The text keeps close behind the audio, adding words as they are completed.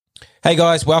Hey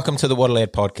guys, welcome to the What a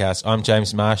Lad podcast. I'm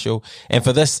James Marshall, and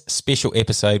for this special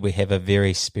episode, we have a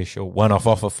very special one-off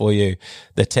offer for you.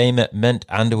 The team at Mint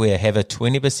Underwear have a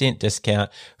 20%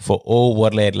 discount for all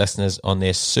What a Lad listeners on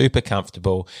their super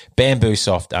comfortable bamboo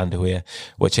soft underwear,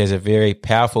 which has a very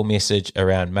powerful message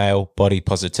around male body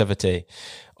positivity.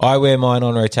 I wear mine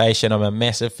on rotation. I'm a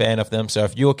massive fan of them. So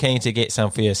if you're keen to get some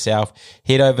for yourself,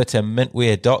 head over to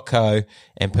mintwear.co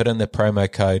and put in the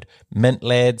promo code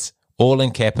MINTLADS, all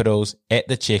in capitals, at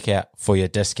the checkout for your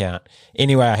discount.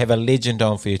 Anyway, I have a legend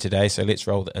on for you today, so let's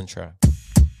roll the intro.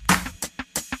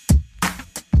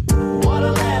 What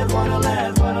a lad, what a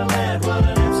lad, what a lad, what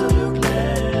an absolute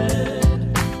lad.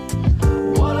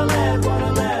 What a lad, what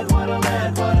a lad, what a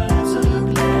lad, what an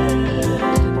absolute lad.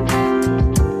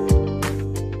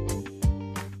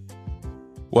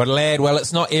 What a lad. Well,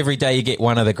 it's not every day you get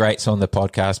one of the greats on the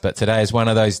podcast, but today is one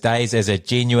of those days as a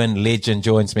genuine legend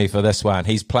joins me for this one.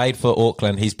 He's played for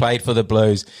Auckland, he's played for the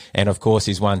Blues, and of course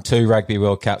he's won 2 Rugby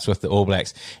World Cups with the All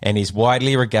Blacks, and he's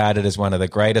widely regarded as one of the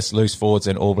greatest loose forwards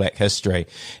in All Black history.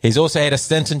 He's also had a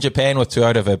stint in Japan with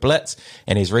Toyota Blitz,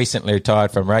 and he's recently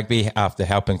retired from rugby after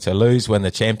helping Toulouse win the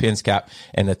Champions Cup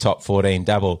and the Top 14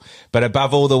 double. But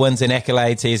above all the wins and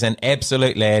accolades, he's an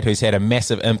absolute lad who's had a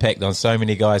massive impact on so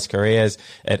many guys' careers.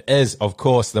 It is, of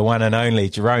course, the one and only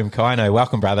Jerome Kaino.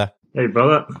 Welcome, brother. Hey,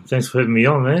 brother. Thanks for having me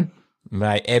on, man.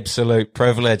 Mate, absolute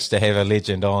privilege to have a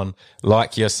legend on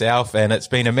like yourself. And it's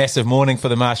been a massive morning for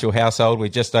the Marshall household. We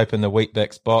just opened the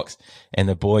Weet-Bix box and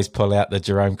the boys pull out the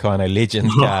Jerome Kaino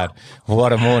Legends card.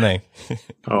 What a morning.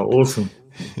 Oh, awesome.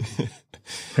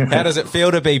 How does it feel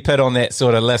to be put on that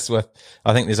sort of list with,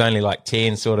 I think there's only like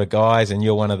 10 sort of guys, and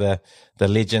you're one of the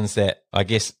legends that I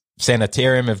guess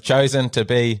Sanitarium have chosen to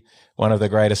be one of the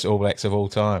greatest All Blacks of all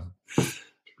time?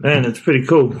 Man, it's pretty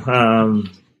cool. I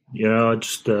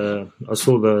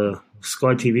saw the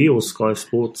Sky TV or Sky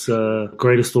Sports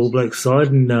greatest All Black side,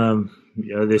 and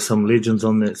there's some legends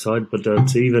on that side. But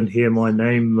to even hear my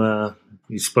name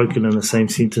spoken in the same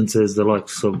sentence as the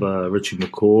likes of Richie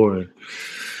McCaw and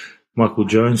Michael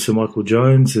Jones, Sir Michael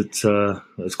Jones, it's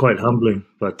quite humbling.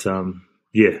 But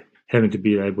having to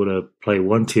be able to play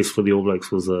one test for the All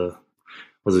Blacks was a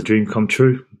dream come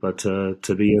true, but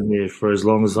to be in there for as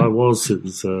long as I was, it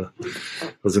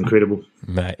was incredible.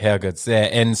 Mate, how good's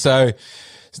that? And so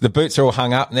the boots are all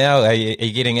hung up now. Are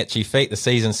you getting itchy feet? The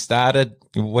season started.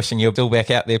 You wishing you were still back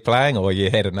out there playing, or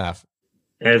you had enough?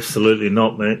 Absolutely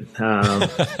not, mate.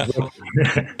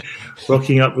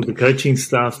 Rocking up with the coaching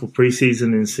staff for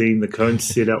pre-season and seeing the cones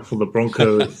set out for the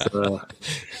Broncos,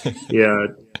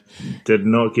 did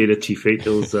not get itchy feet. It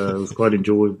was quite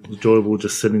enjoyable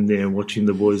just sitting there and watching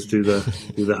the boys do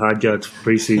the hard yards for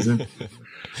pre-season.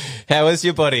 How is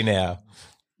your body now?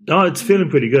 Oh, it's feeling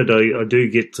pretty good. I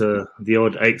do get the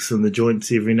odd aches in the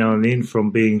joints every now and then from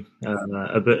being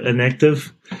a bit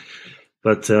inactive,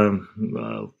 but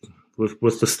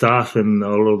with the staff and a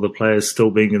lot of the players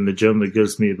still being in the gym, it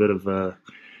gives me a bit of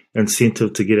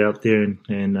incentive to get out there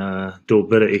and do a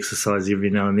bit of exercise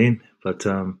every now and then. But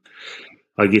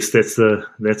I guess that's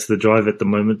the drive at the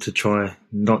moment, to try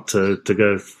not to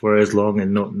go for as long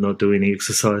and not do any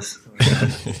exercise.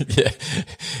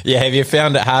 Yeah. Have you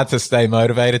found it hard to stay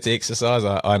motivated to exercise?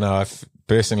 I know I've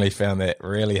personally found that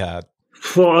really hard.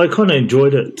 Well, I kind of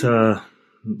enjoyed it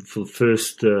for the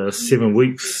first 7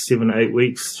 weeks, 7 to 8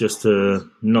 weeks, just to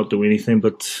not do anything.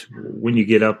 But when you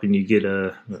get up and you get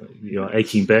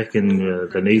aching back and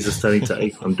the knees are starting to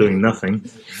ache from doing nothing,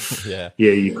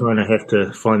 you kind of have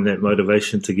to find that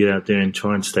motivation to get out there and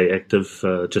try and stay active,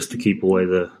 just to keep away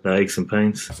the aches and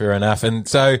pains. Fair enough. And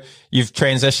so you've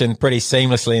transitioned pretty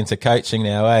seamlessly into coaching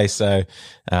now, eh? So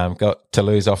got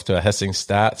Toulouse off to a hissing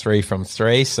start, 3 from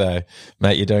 3. So,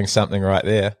 mate, you're doing something right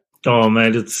there. Oh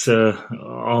man, it's I'm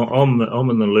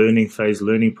in the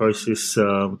learning process,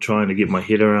 trying to get my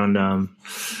head around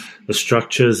the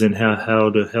structures and how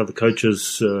the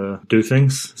coaches do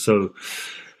things. So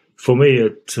for me,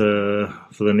 for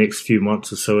the next few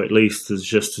months or so at least, is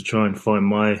just to try and find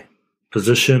my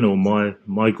position or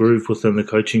my groove within the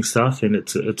coaching staff, and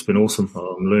it's been awesome.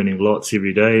 I'm learning lots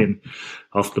every day and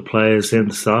off the players and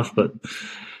the staff, but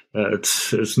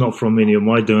it's not from any of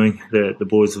my doing that the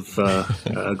boys have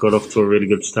got off to a really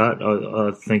good start.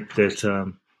 I think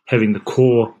that having the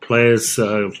core players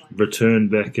return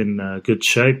back in good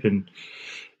shape and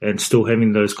still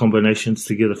having those combinations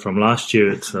together from last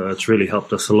year, it's really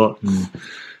helped us a lot,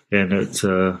 and it's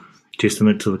a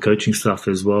testament to the coaching staff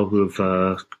as well, who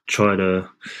have tried to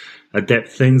adapt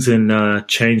things and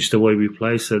change the way we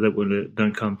play so that we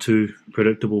don't come too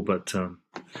predictable. But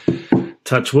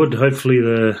touch wood, hopefully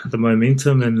the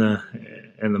momentum and the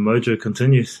mojo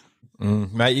continues.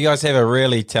 Mate, you guys have a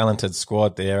really talented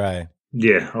squad there, eh?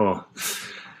 Yeah.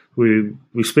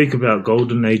 We speak about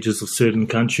golden ages of certain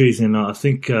countries, and I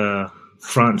think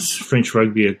French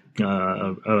rugby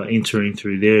are entering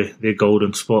through their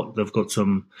golden spot. They've got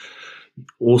some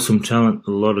awesome talent,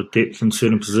 a lot of depth in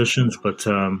certain positions, but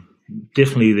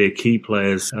definitely their key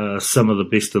players are some of the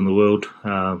best in the world.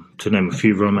 To name a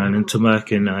few, Romain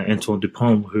Ntamak and Antoine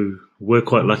Dupont, who we're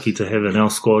quite lucky to have in our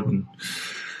squad. And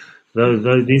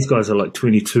these guys are like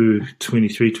 22,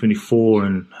 23, 24,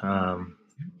 and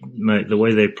mate, the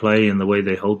way they play and the way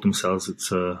they hold themselves,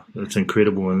 it's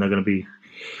incredible, and they're going to be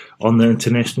on the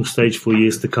international stage for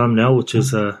years to come now, which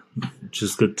is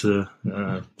good to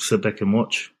sit back and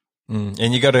watch.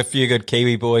 And you got a few good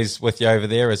Kiwi boys with you over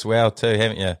there as well too,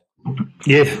 haven't you?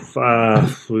 Yeah,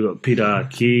 we got Peter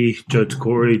Aki, Joe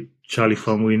Takori, Charlie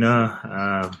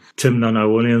Famuina, Tim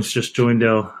Nana-Williams just joined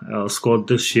our squad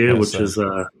this year, which is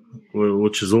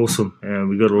awesome. And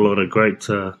we got a lot of great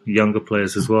younger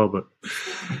players as well. But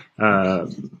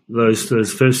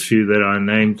those first few that I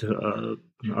named,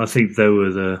 I think they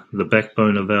were the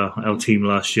backbone of our team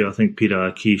last year. I think Peter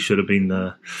Aki should have been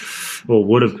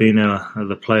would have been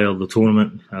the player of the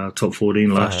tournament, top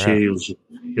 14 last year.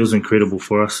 He was incredible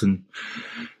for us, and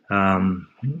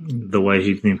the way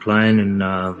he's been playing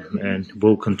and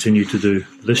will continue to do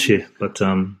this year. But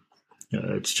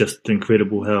it's just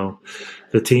incredible how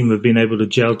the team have been able to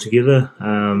gel together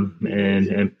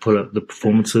and put up the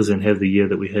performances and have the year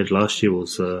that we had last year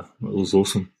was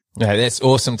awesome. Yeah, that's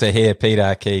awesome to hear.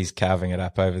 Peter Key's carving it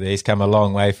up over there. He's come a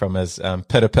long way from his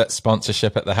Pit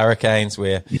sponsorship at the Hurricanes,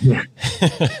 where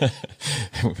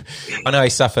I know he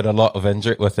suffered a lot of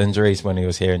injuries when he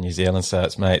was here in New Zealand. So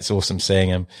it's awesome seeing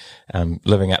him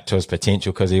living up to his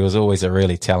potential, because he was always a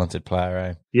really talented player.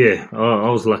 Eh? Yeah, I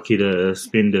was lucky to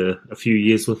spend a few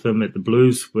years with him at the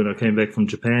Blues when I came back from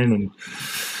Japan,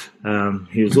 and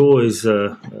he was always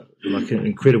like an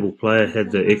incredible player,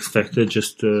 had the X factor,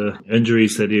 just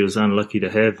injuries that he was unlucky to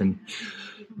have, and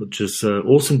which is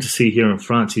awesome to see here in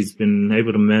France. He's been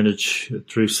able to manage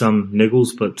through some niggles,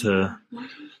 but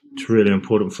it's really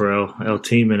important for our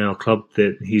team and our club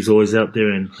that he's always out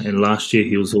there, and last year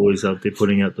he was always out there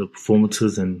putting out the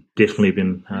performances, and definitely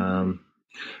been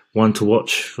one to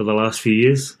watch for the last few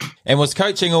years. And was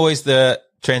coaching always the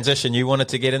transition you wanted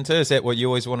to get into? Is that what you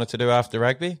always wanted to do after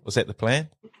rugby? Was that the plan?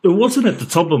 It wasn't at the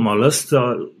top of my list.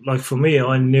 Like for me,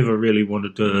 I never really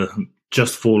wanted to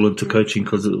just fall into coaching,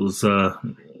 because it was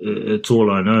it's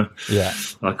all I know. Yeah,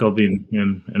 like I've been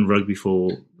in rugby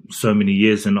for so many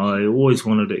years, and I always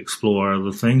wanted to explore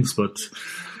other things. But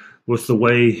with the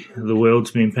way the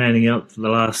world's been panning out for the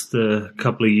last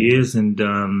couple of years, and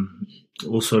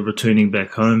also returning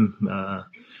back home,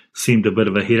 seemed a bit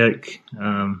of a headache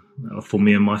for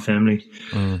me and my family.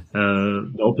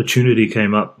 The opportunity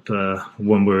came up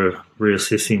when we were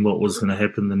reassessing what was going to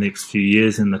happen the next few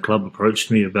years, and the club approached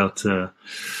me about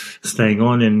staying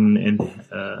on and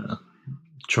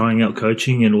trying out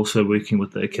coaching, and also working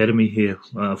with the academy here.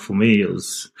 For me, it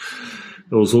was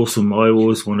awesome. I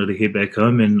always wanted to head back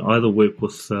home and either work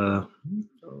with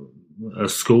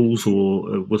schools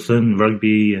or within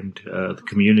rugby and the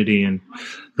community, and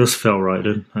this fell right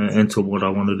into what I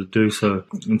wanted to do. So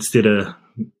instead of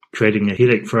creating a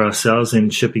headache for ourselves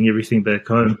and shipping everything back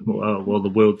home while the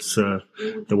world's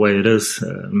the way it is,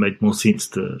 it made more sense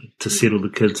to settle the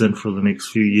kids in for the next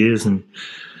few years and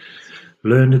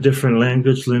learn a different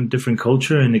language, learn a different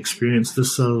culture, and experience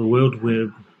this world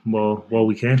while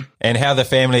we can. And how the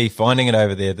family finding it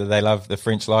over there? Do they love the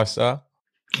French lifestyle?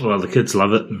 Well, the kids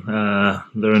love it.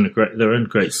 They're in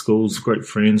great schools, great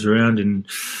friends around, and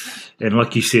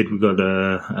like you said, we've got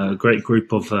a great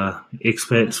group of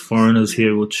expats, foreigners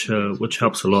here, which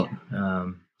helps a lot.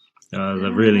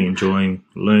 They're really enjoying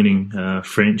learning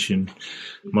French, and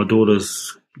my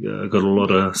daughter's got a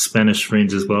lot of Spanish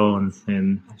friends as well,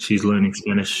 and she's learning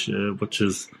Spanish, which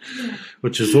is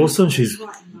awesome. She's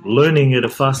learning at a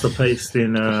faster pace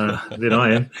than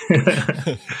I am.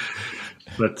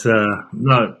 But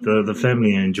no, the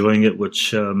family are enjoying it,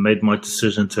 which made my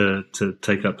decision to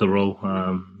take up the role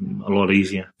a lot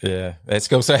easier. Yeah, that's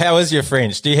cool. So how is your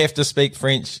French? Do you have to speak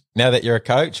French now that you're a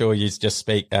coach, or you just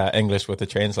speak English with a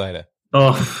translator?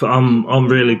 Oh, I'm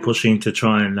really pushing to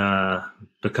try and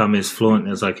become as fluent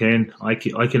as I can. I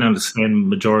can understand the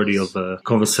majority of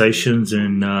conversations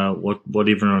and what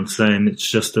everyone's saying.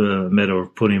 It's just a matter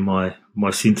of putting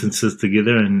my sentences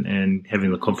together and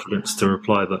having the confidence to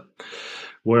reply. But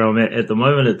where I'm at the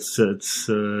moment, it's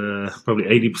probably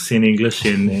 80% English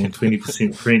and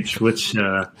 20% French, which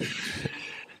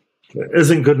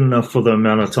isn't good enough for the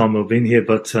amount of time I've been here.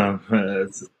 But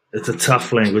it's a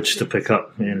tough language to pick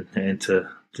up and to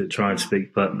try and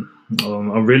speak, but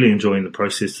I'm really enjoying the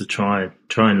process to try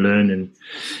and learn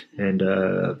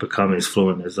and become as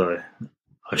fluent as I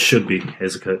should be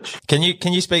as a coach. Can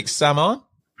you speak Samoan?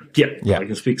 Yeah, I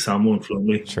can speak Samoan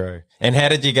fluently. True. And how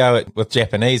did you go with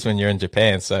Japanese when you're in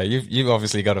Japan? So you've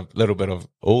obviously got a little bit of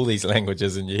all these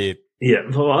languages in your head. Yeah,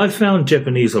 well, I found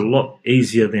Japanese a lot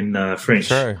easier than French.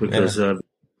 True, because the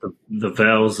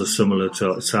vowels are similar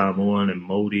to Samoan and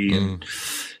Māori,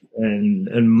 and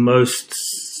in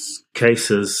most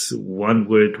cases, one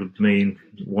word would mean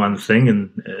one thing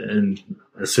in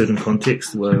a certain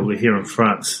context. Where we're here in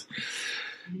France,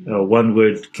 one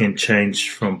word can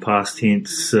change from past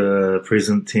tense,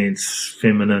 present tense,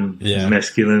 feminine,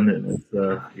 masculine. And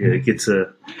it gets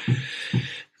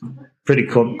pretty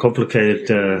complicated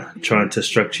trying to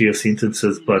structure your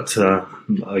sentences, but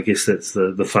I guess that's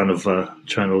the fun of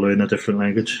trying to learn a different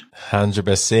language.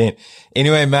 100%.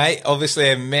 Anyway, mate,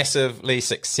 obviously a massively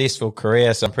successful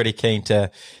career, so I'm pretty keen to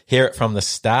hear it from the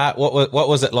start. What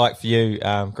was it like for you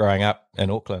growing up in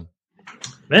Auckland?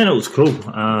 Man, it was cool.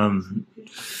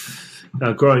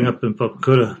 Growing up in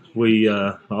Papakura,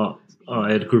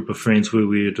 I had a group of friends where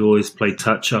we would always play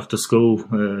touch after school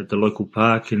at the local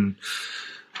park, and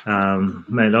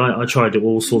man, I tried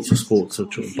all sorts of sports. I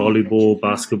tried volleyball,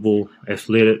 basketball,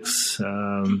 athletics,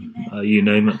 you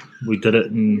name it. We did it,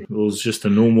 and it was just a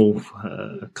normal,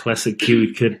 classic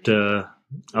Kiwi kid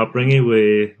upbringing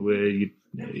where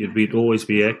you'd always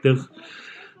be active.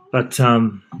 But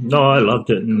no, I loved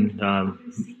it, and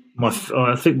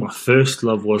I think my first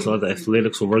love was either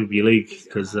athletics or rugby league,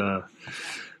 because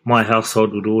my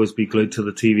household would always be glued to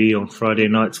the TV on Friday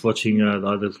nights watching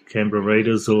either the Canberra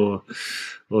Raiders or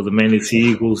the Manly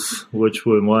Sea Eagles, which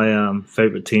were my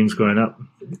favourite teams growing up.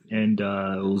 And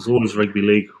it was always rugby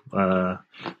league.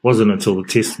 Wasn't until the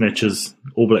test matches,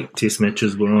 All Black test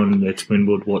matches were on, that's when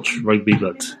we'd watch rugby.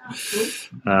 But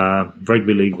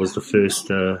rugby league was the first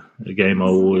game I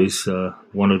always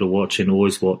wanted to watch and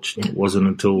always watched. It wasn't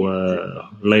until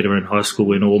later in high school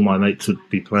when all my mates would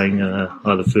be playing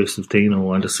either first 15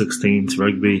 or under 16s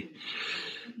rugby,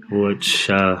 which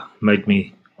made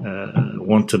me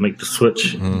want to make the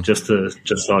switch just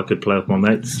so I could play with my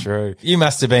mates. True. You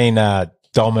must have been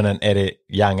dominant at a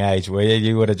young age, were you?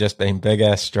 You would have just been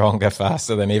bigger, stronger,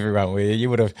 faster than everyone, were you? You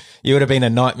would have been a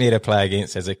nightmare to play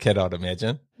against as a kid, I'd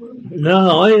imagine.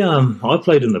 No, I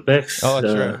played in the backs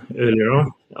true. Earlier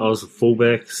on. I was a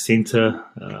fullback, centre,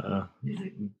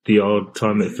 the odd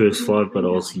time at first five, but I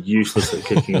was useless at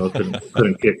kicking. I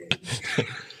couldn't kick.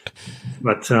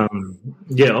 But I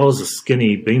was a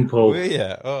skinny beanpole. Were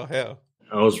you? Oh, hell.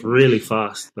 I was really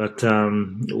fast, but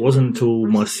it wasn't until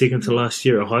my second to last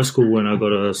year at high school when I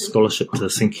got a scholarship to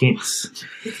St Kitts,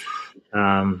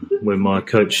 when my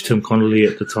coach Tim Connolly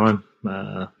at the time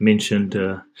mentioned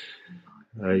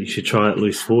you should try at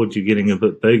loose forward, you're getting a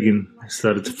bit big, and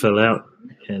started to fill out.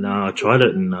 And I tried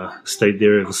it and stayed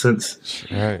there ever since.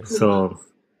 Right. So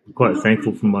I'm quite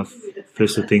thankful for my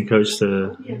first 15 coach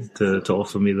to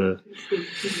offer me the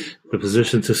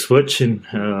position to switch, and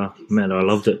man, I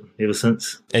loved it ever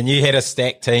since. And you had a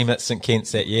stacked team at St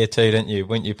Kitts that year too, didn't you?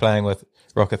 Weren't you playing with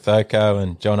Rokothoko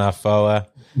and John Afoa?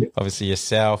 Obviously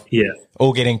yourself. Yeah.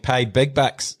 All getting paid big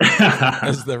bucks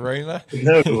is the rumour.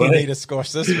 No You way. need to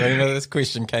squash this rumour. This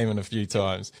question came in a few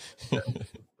times.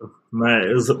 Mate,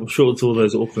 I'm sure it's all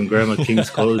those Auckland Grammar King's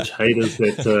College haters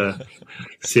that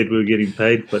said we were getting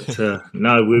paid, but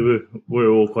no, we were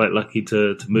all quite lucky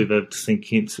to move over to St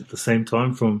Kitts at the same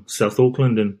time from South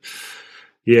Auckland, and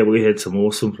yeah, we had some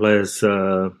awesome players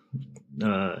at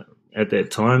that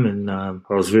time, and I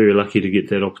was very lucky to get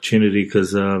that opportunity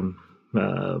because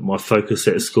my focus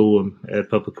at school at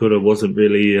Papakura wasn't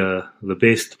really the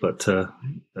best, but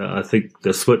I think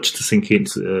the switch to St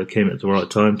Kitts came at the right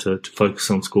time to focus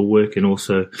on schoolwork and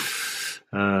also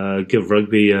give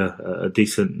rugby a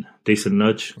decent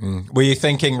nudge. Were you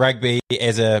thinking rugby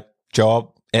as a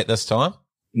job at this time?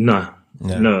 No,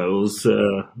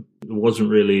 it wasn't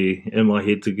really in my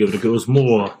head to give it a go. It was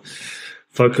more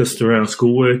focused around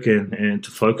schoolwork and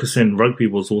to focus, and rugby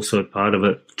was also part of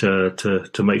it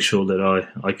to make sure that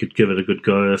I could give it a good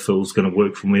go if it was going to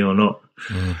work for me or not.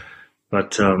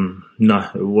 But no,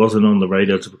 it wasn't on the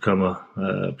radar to become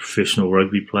a professional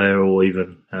rugby player or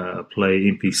even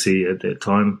play NPC at that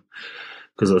time,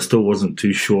 because I still wasn't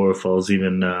too sure if I was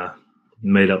even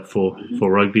made up for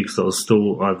rugby, because I was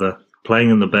still either playing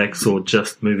in the backs or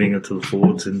just moving into the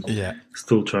forwards and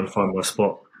still trying to find my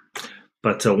spot.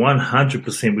 But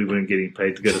 100% we weren't getting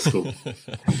paid to go to school.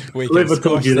 Whoever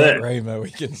told you that rumour,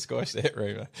 we can squash that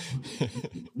rumour.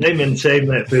 Name and shame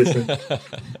that person.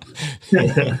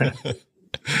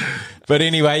 But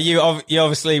anyway, you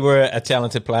obviously were a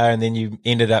talented player, and then you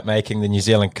ended up making the New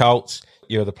Zealand Colts.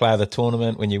 You were the player of the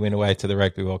tournament when you went away to the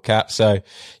Rugby World Cup. So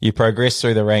you progressed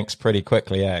through the ranks pretty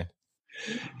quickly, eh?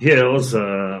 Yeah, I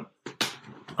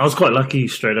was quite lucky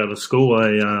straight out of school.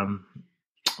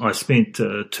 I spent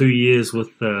 2 years with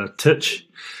Titch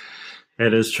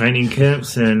at his training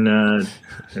camps and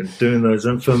doing those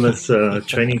infamous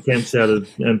training camps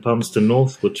in Palmerston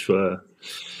North, which it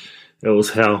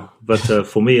was hell. But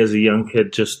for me as a young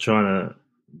kid, just trying to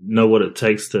know what it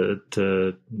takes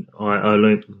I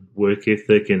learned work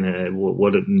ethic and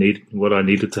what I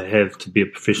needed to have to be a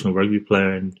professional rugby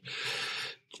player. And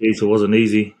geez, it wasn't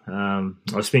easy.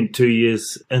 I spent 2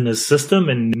 years in his system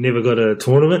and never got a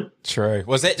tournament. True.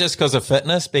 Was that just because of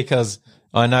fitness? Because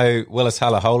I know Willis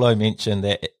Halaholo mentioned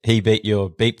that he beat your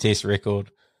beep test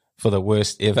record for the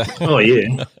worst ever. Oh,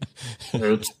 yeah.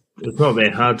 It's not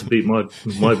that hard to beat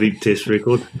my beep test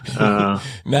record.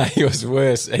 No, he was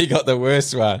worse. He got the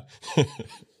worst one.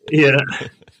 Yeah.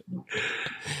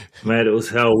 Man, it was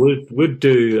hell. We'd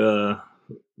do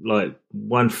like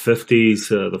 150s,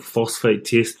 the phosphate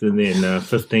test, and then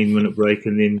 15-minute break,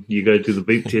 and then you go do the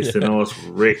beep test, and I was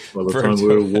wrecked by the time we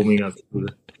were warming up to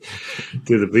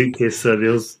the beep test. So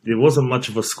there wasn't much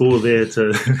of a score there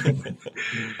to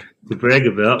to brag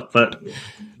about, but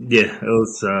yeah, it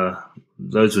was.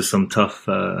 Those were some tough,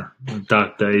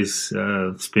 dark days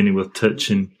spending with Titch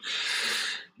and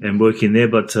working there.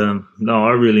 But no,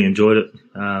 I really enjoyed it.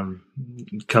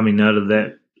 Coming out of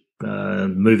that,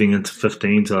 moving into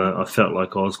 15s, I felt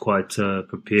like I was quite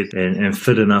prepared and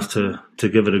fit enough to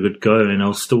give it a good go. And I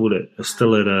was still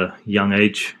at a young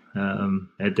age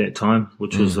at that time,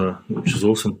 which was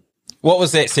awesome. What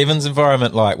was that sevens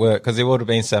environment like? Because there would have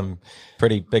been some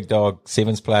pretty big dog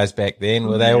sevens players back then.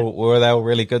 Were they all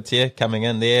really good to you coming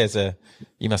in there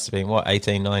you must have been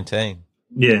 18, 19?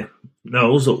 Yeah, no,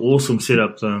 it was an awesome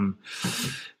setup.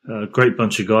 Great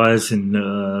bunch of guys, and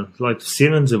like the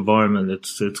sevens environment,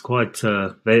 it's quite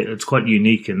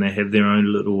unique, and they have their own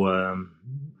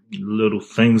little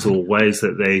things or ways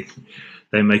that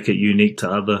they make it unique to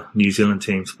other New Zealand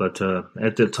teams. But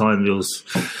at that time, there was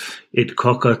Ed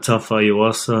Cocker, Tafa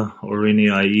Iwasa, Oreni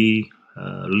Ai,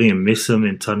 Liam Messam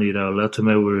and Tani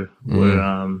Raulatame were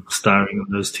starring on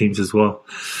those teams as well.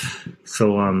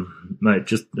 So, mate,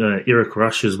 just Eric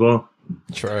Rush as well.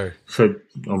 True. So,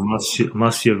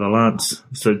 Marcio Valance.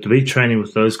 So to be training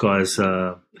with those guys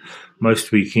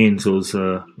most weekends was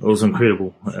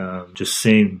incredible. Just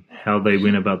seeing how they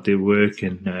went about their work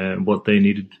and what they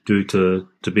needed to do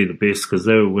to be the best, because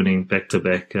they were winning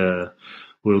back-to-back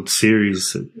World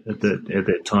Series at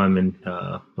that time, and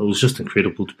it was just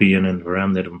incredible to be in and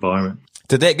around that environment.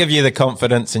 Did that give you the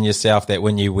confidence in yourself that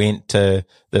when you went to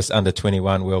this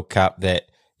Under-21 World Cup that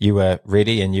you were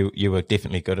ready and you were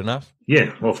definitely good enough?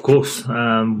 Yeah, of course.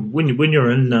 When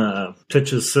you're in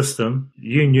Titch's system,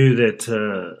 you knew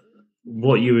that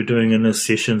what you were doing in his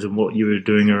sessions and what you were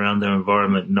doing around their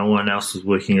environment, no one else was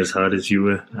working as hard as you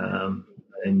were,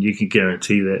 and you can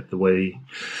guarantee that the way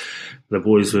the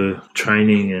boys were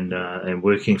training and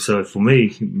working. So for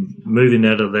me, moving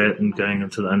out of that and going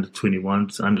into the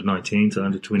under-21s, under-19s,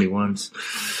 under-21s,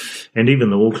 and even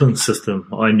the Auckland system,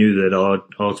 I knew that I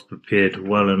was prepared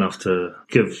well enough to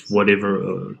give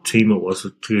whatever team it was,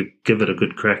 to give it a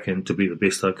good crack and to be the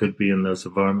best I could be in those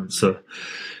environments. So,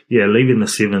 yeah, leaving the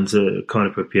sevens kind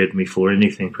of prepared me for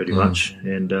anything pretty much,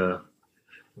 and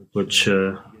which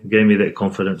gave me that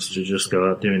confidence to just go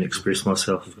out there and express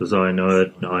myself, because I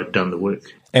know I'd done the work.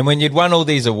 And when you'd won all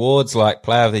these awards, like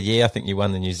Player of the Year, I think you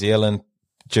won the New Zealand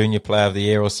Junior Player of the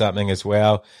Year or something as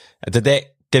well, did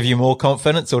that give you more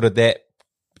confidence, or did that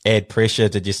add pressure?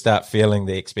 Did you start feeling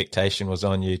the expectation was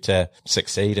on you to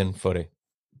succeed in footy?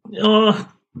 I'd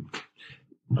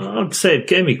say it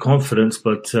gave me confidence,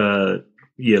 but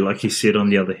yeah, like you said, on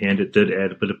the other hand, it did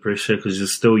add a bit of pressure because you're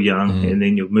still young, and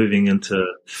then you're moving into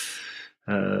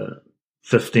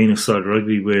 15-a-side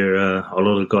rugby where a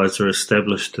lot of guys are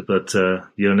established, but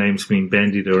your name's being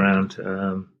bandied around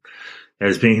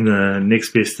as being the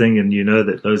next best thing, and you know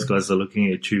that those guys are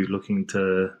looking at you, looking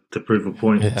to prove a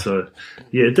point. Yeah. So,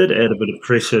 yeah, it did add a bit of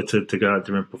pressure to go out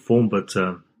there and perform, but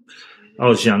I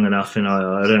was young enough, and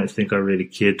I don't think I really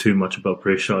cared too much about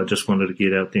pressure. I just wanted to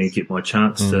get out there and get my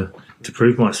chance to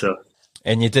prove myself.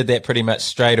 And you did that pretty much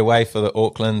straight away for the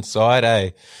Auckland side,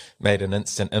 eh? Made an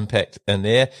instant impact in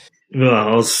there.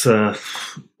 Well,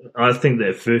 I think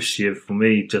that first year for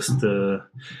me, just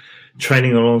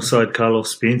training alongside Carlos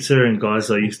Spencer and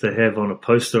guys I used to have on a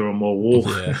poster on my wall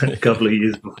a couple of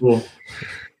years before,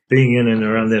 being in and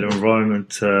around that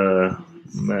environment,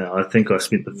 I think I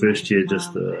spent the first year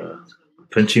just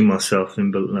pinching myself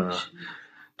and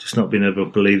just not being able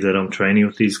to believe that I'm training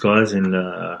with these guys and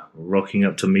rocking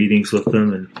up to meetings with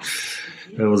them, and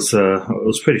it was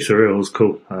pretty surreal. It was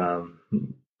cool.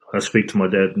 I speak to my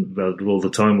dad about it all the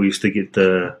time. We used to get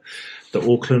the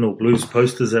Auckland or Blues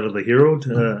posters out of the Herald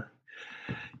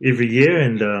every year,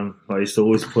 and I used to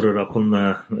always put it up in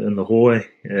the hallway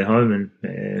at home,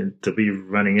 and to be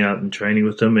running out and training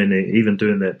with them, and even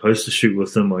doing that poster shoot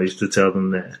with them, I used to tell them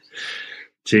that,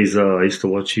 geez, I used to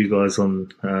watch you guys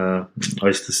I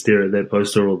used to stare at that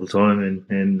poster all the time,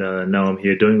 and now I'm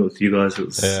here doing it with you guys.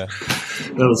 That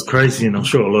was crazy, and I'm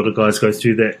sure a lot of guys go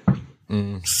through that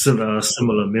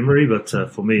similar memory, but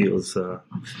for me it was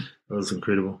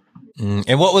incredible.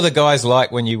 And what were the guys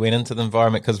like when you went into the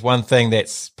environment? Because one thing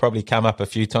that's probably come up a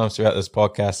few times throughout this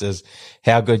podcast is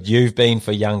how good you've been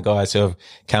for young guys who have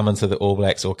come into the All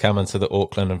Blacks or come into the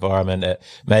Auckland environment at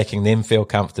making them feel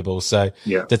comfortable. So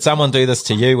did someone do this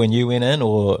to you when you went in,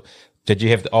 or did you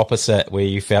have the opposite where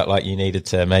you felt like you needed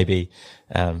to maybe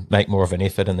make more of an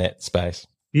effort in that space?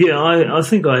 Yeah, I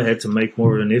think I had to make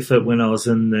more of an effort when I was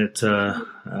in that,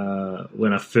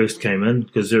 when I first came in,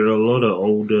 because there are a lot of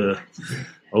older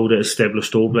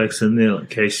established All Blacks in there, like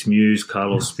Case Muse,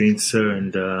 Carlos Spencer,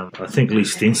 and I think Lee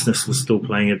Stensness was still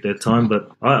playing at that time.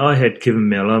 But I had Kevin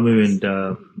Malamu and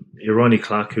Ronnie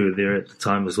Clark, who were there at the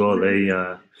time as well.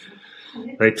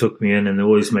 They took me in and they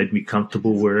always made me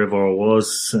comfortable wherever I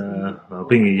was.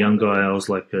 Being a young guy, I was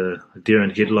like a deer in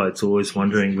headlights, always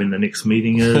wondering when the next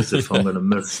meeting is, if I'm going to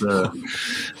miss a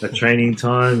training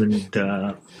time. And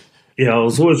I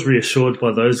was always reassured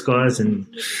by those guys, and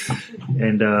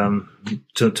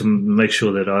to make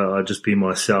sure that I just be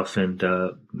myself. And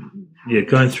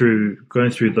going through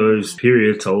those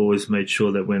periods, I always made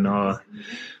sure that when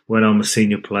I'm a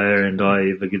senior player and I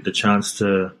ever get the chance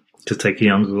to take a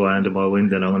younger guy under my wing,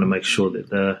 then I want to make sure that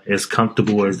they're as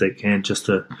comfortable as they can just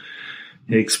to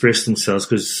express themselves.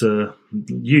 Because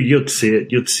you'd see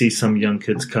it. You'd see some young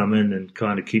kids come in and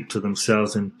kind of keep to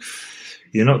themselves, and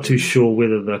you're not too sure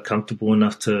whether they're comfortable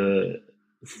enough to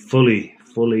fully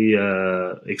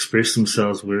express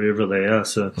themselves wherever they are.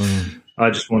 So I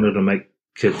just wanted to make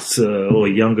kids or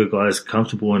younger guys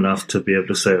comfortable enough to be able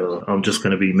to say, oh, I'm just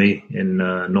going to be me and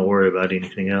not worry about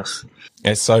anything else.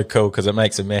 It's so cool because it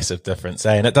makes a massive difference.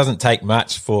 And it doesn't take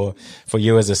much for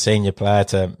you as a senior player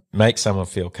to make someone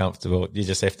feel comfortable. You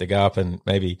just have to go up and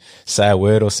maybe say a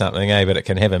word or something, but it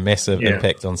can have a massive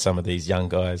impact on some of these young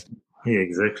guys. Yeah,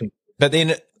 exactly. But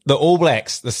then the All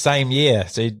Blacks, the same year,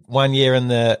 so 1 year in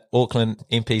the Auckland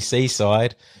NPC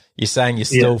side, you're saying you're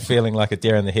still feeling like a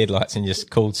deer in the headlights and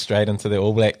just called straight into the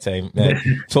All Black team.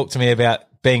 Talk to me about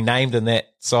being named in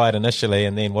that side initially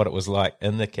and then what it was like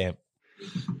in the camp.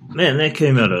 Man, that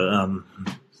came out of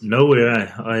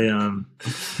nowhere.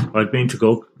 I'd been to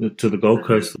the Gold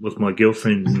Coast with my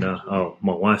girlfriend, my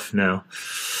wife now,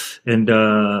 and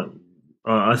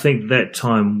I think that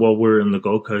time while we were in the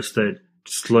Gold Coast, they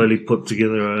slowly put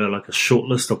together like a short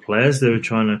list of players they were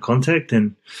trying to contact,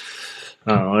 and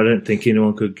I don't think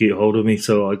anyone could get hold of me.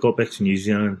 So I got back to New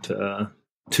Zealand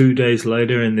 2 days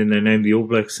later, and then they named the All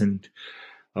Blacks, and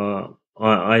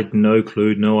I had no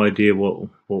clue, no idea what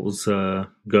was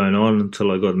going on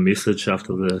until I got a message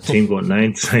after the team got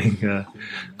named saying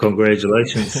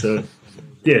congratulations. So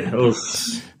it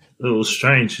was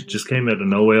strange. It just came out of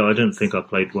nowhere. I didn't think I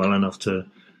played well enough to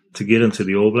get into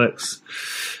the All Blacks.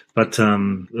 But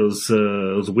it was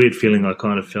a weird feeling. I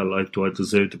kind of felt like, do I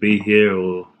deserve to be here,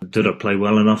 or did I play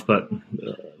well enough? But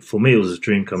for me, it was a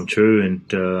dream come true, and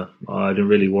I didn't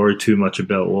really worry too much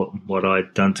about what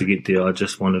I'd done to get there. I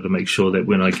just wanted to make sure that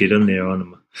when I get in there,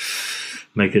 I'm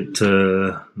make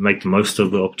the most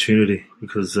of the opportunity.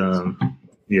 Because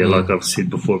like I've said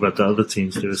before about the other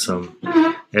teams, there are some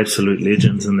absolute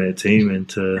legends in that team, and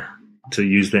to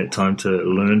use that time to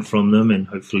learn from them and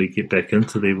hopefully get back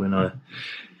into there when I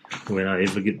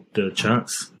ever get the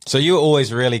chance. So you were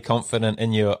always really confident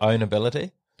in your own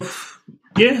ability?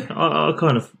 Yeah, I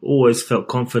kind of always felt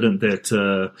confident that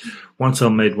once I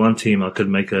made one team, I could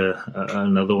make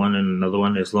another one and another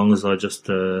one, as long as I just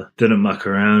didn't muck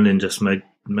around and just made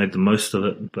the most of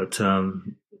it. But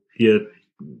when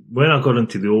I got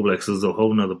into the All Blacks, it was a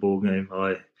whole nother ball game.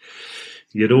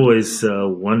 You'd always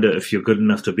wonder if you're good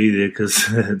enough to be there, because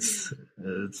it's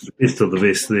the best of the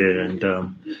best there. And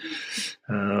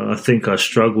I think I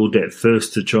struggled at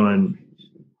first to try and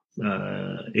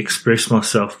express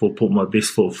myself or put my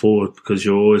best foot forward, because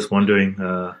you're always wondering,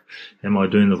 am I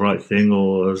doing the right thing,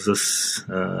 or is this,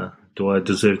 do I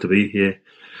deserve to be here?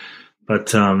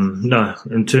 But no,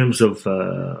 in terms of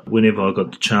whenever I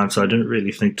got the chance, I didn't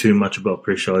really think too much about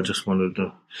pressure. I just wanted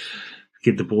to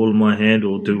get the ball in my hand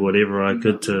or do whatever I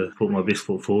could to put my best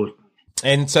foot forward.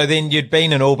 And so then you'd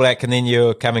been an All Black and then you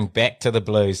were coming back to the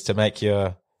Blues to make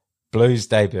your Blues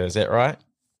debut. Is that right?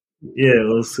 Yeah, it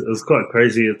was quite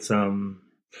crazy.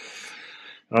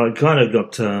 I kind of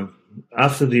got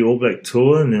after the All Black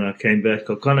tour, and then I came back.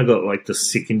 I kind of got like the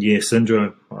second year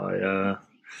syndrome. I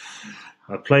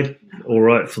played all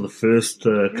right for the first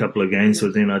couple of games,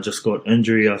 but then I just got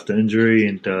injury after injury,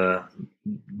 and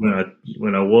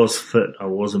when I was fit, I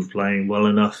wasn't playing well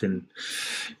enough, and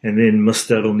then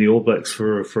missed out on the All Blacks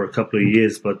for a couple of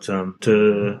years. But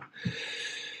to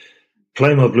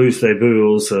play my Blues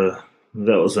debut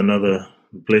that was another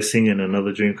blessing and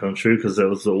another dream come true, because it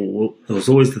was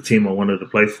always the team I wanted to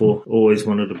play for. Always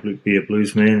wanted to be a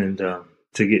Blues man, and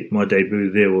to get my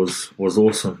debut there was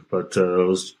awesome. But I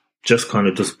was just kind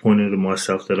of disappointed in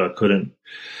myself that I couldn't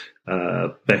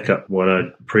back up what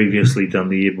I'd previously done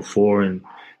the year before and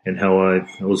how I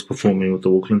was performing with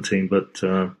the Auckland team. But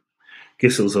I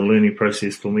guess it was a learning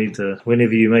process for me to,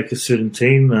 whenever you make a certain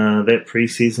team, that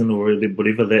pre-season or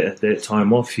whatever, that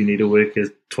time off, you need to work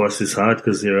twice as hard,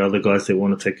 because there are other guys that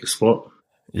want to take your spot.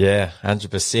 Yeah,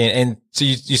 100%. And so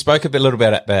you spoke a little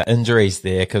bit about injuries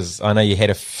there, because I know you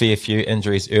had a fair few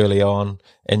injuries early on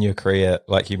in your career,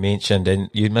 like you mentioned, and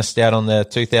you missed out on the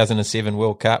 2007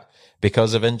 World Cup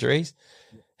because of injuries.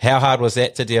 How hard was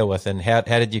that to deal with, and how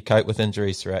did you cope with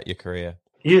injuries throughout your career?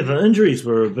 Yeah, the injuries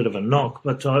were a bit of a knock,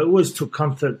 but I always took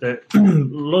comfort that a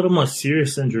lot of my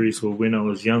serious injuries were when I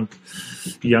was younger,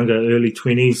 early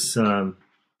 20s.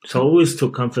 So I always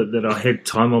took comfort that I had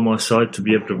time on my side to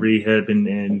be able to rehab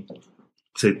and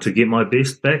to get my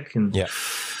best back. And yeah.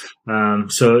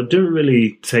 So it didn't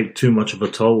really take too much of a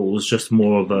toll. It was just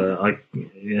more of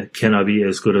can I be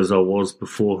as good as I was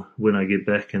before when I get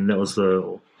back? And that was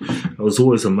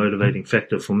always a motivating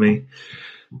factor for me.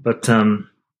 But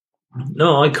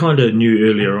no, I kind of knew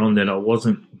earlier on that I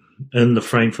wasn't in the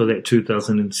frame for that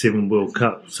 2007 World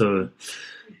Cup. So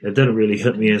it didn't really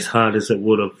hit me as hard as it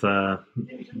would have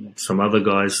some other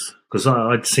guys, because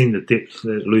I'd seen the depth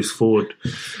that loose forward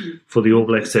for the All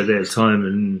Blacks at that time,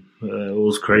 and it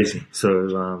was crazy.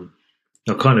 So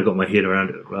I kind of got my head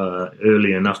around it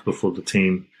early enough before the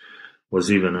team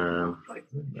was even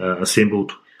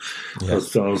assembled. Yeah.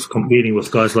 I was competing with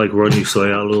guys like Rodney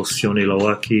Soyalo, Sione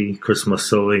Lawaki, Chris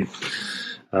Masoe,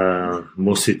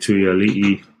 Mose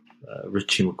Tuiali'i,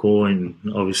 Richie McCaw, and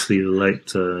obviously the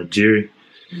late Jerry.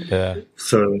 Yeah.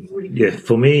 So yeah,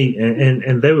 for me,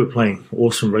 and they were playing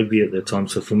awesome rugby at that time.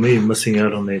 So for me, missing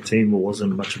out on that team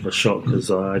wasn't much of a shock, because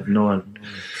I'd known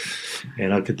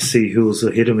and I could see who was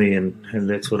ahead of me, and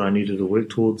that's what I needed to work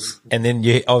towards. And then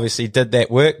you obviously did that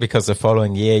work, because the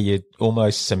following year you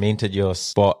almost cemented your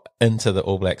spot into the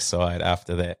All Blacks side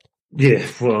after that. Yeah,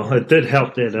 well, it did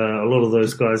help that a lot of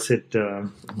those guys had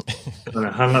kind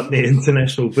of hung up their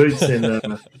international boots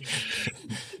and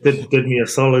did me a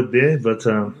solid there. But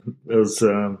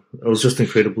it was just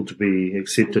incredible to be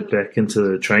accepted back into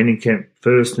the training camp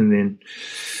first, and then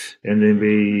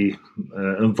be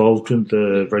involved in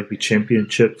the rugby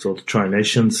championships or the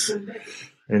Tri-Nations,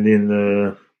 and then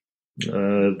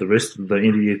the rest of the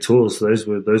end of year tours. Those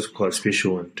were quite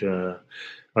special, and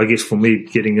I guess for me,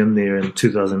 getting in there in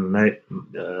 2008,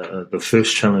 the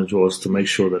first challenge was to make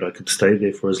sure that I could stay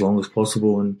there for as long as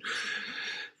possible, and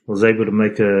was able to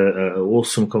make a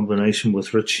awesome combination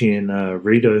with Richie and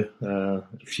Rito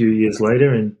a few years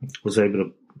later, and was able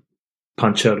to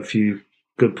punch out a few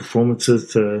good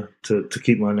performances to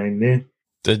keep my name there.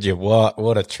 Did you?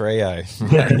 What a trio.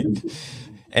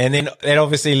 And then that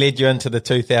obviously led you into the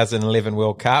 2011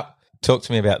 World Cup. Talk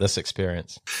to me about this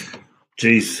experience.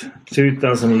 Geez,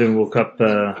 2011 World Cup,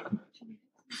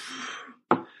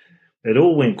 it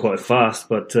all went quite fast,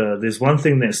 but there's one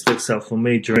thing that sticks out for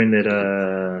me during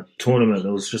that tournament.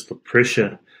 It was just the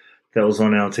pressure that was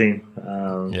on our team.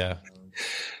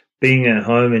 Being at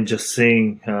home and just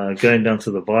seeing, going down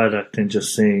to the viaduct and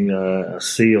just seeing a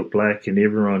sea of black and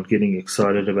everyone getting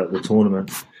excited about the tournament.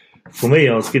 For me,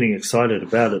 I was getting excited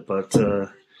about it, but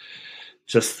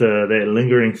just that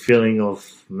lingering feeling of,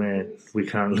 man, we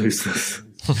can't lose this.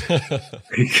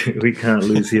 we can't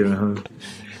lose here at home.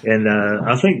 And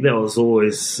I think that was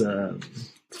always,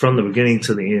 from the beginning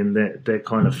to the end, that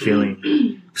kind of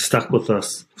feeling stuck with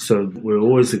us. So we're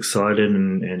always excited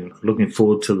and looking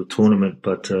forward to the tournament,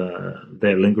 but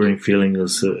that lingering feeling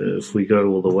is if we go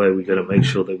all the way, we got to make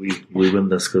sure that we win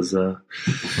this, because don't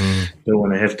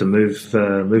want to have to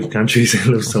move countries and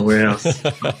live somewhere else.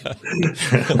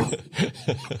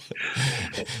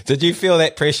 Did you feel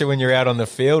that pressure when you're out on the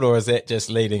field, or is that just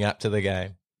leading up to the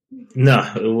game? No,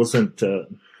 it wasn't.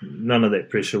 None of that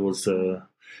pressure was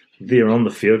there on the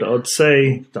field. I'd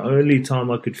say the only time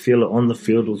I could feel it on the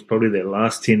field was probably that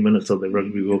last 10 minutes of the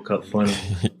Rugby World Cup final.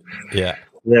 Yeah.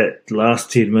 That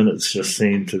last 10 minutes just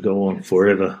seemed to go on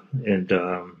forever. And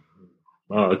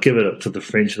I give it up to the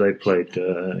French. They played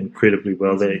incredibly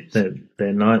well that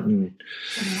night. And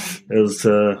it was,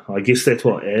 I guess that's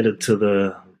what added to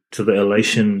the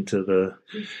elation, to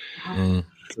the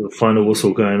final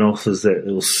whistle going off, is that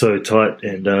it was so tight,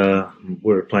 and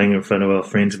we were playing in front of our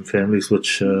friends and families,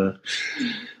 which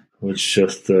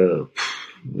just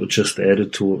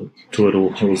added to it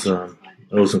all. It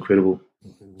was incredible.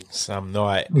 Some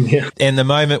night. Yeah. And the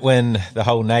moment when the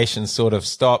whole nation sort of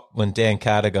stopped, when Dan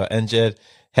Carter got injured,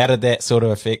 how did that sort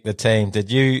of affect the team?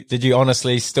 Did you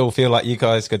honestly still feel like you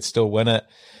guys could still win it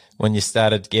when you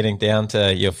started getting down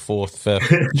to your fourth,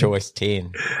 fifth choice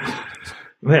 10?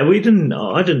 Man, I didn't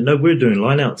know we were doing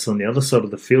lineouts on the other side of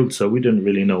the field, so we didn't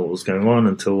really know what was going on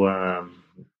until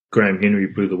Graham Henry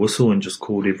blew the whistle and just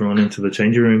called everyone into the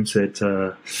changing rooms at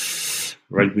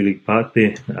Rugby League Park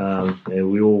there.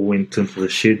 And we all went into the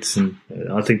sheds, and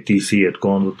I think DC had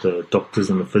gone with the doctors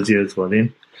and the physios by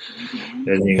then.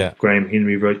 And then Graham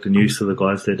Henry wrote the news to the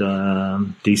guys that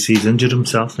DC's injured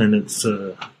himself, and it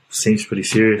seems pretty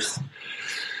serious.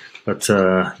 But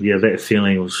that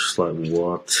feeling was just like,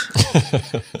 what?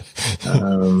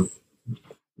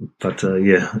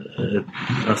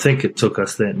 I think it took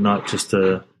us that night just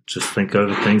to think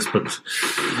over things. But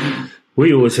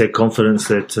we always had confidence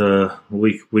that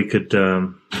we could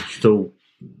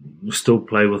still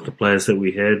play with the players that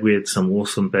we had. We had some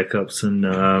awesome backups in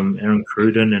Aaron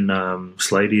Cruden and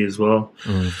Slady as well.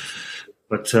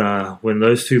 But when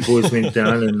those two boys went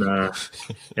down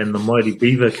and the mighty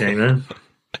Beaver came in,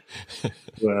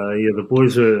 the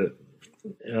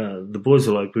boys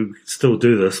were like, we could still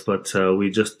do this, but we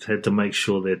just had to make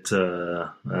sure that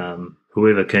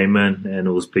whoever came in, and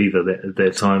it was Beaver at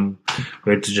that time,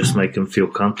 we had to just make him feel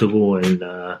comfortable and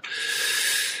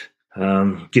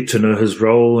get to know his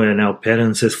role and our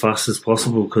patterns as fast as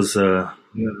possible, because the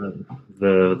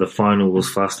final was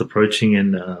fast approaching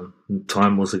and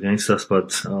time was against us.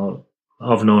 But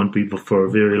I've known Beaver for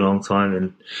a very long time,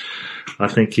 and I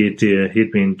think he'd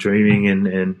been dreaming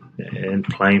and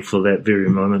playing for that very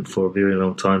moment for a very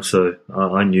long time. So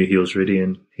I knew he was ready,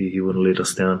 and he wouldn't let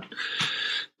us down.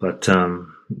 But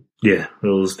it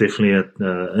was definitely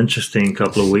an interesting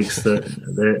couple of weeks.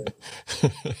 That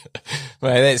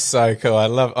Mate, that's so cool. I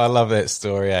love that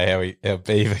story. How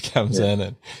Beaver comes in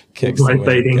and kicks white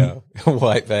baiting.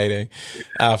 White baiting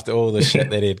after all the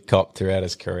shit that he'd copped throughout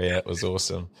his career. It was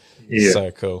awesome. Yeah.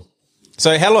 So cool.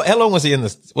 So how long was he in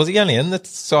this? Was he only in the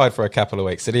side for a couple of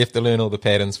weeks? Did he have to learn all the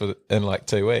patterns in like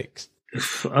 2 weeks?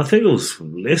 I think it was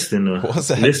less than a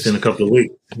couple of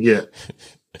weeks. Yeah.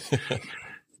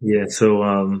 Yeah.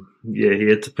 So he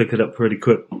had to pick it up pretty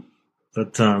quick.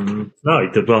 But no, he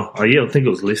did well. I think it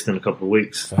was less than a couple of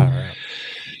weeks. All right.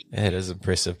 That is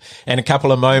impressive. And a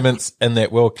couple of moments in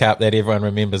that World Cup that everyone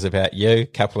remembers about you. A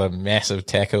couple of massive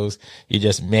tackles. You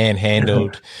just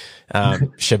manhandled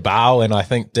Shabal and I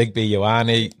think Digby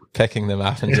Ioane, picking them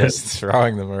up and just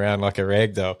throwing them around like a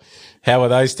rag doll. How were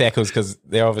those tackles? Because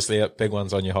they're obviously big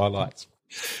ones on your highlights.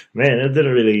 Man, it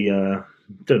didn't really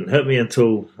didn't hit me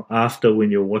until after,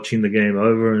 when you're watching the game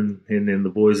over and then the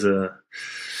boys are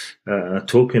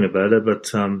talking about it. But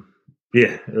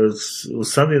it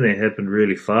was something that happened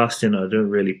really fast. I didn't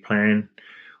really plan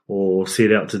or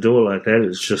set out to do it like that.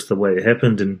 It's just the way it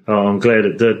happened, and I'm glad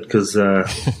it did, because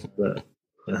the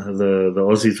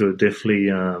Aussies were definitely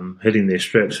hitting their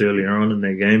straps earlier on in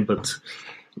their game. But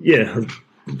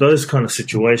those kind of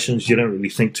situations, you don't really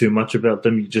think too much about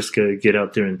them. You just get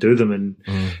out there and do them, and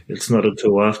it's not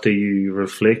until after you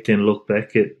reflect and look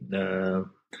back at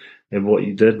what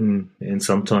you did, and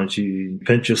sometimes you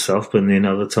pinch yourself, but then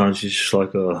other times you're just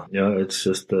like, it's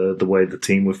just the way the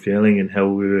team were feeling and how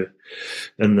we were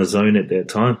in the zone at that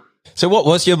time. So what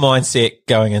was your mindset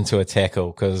going into a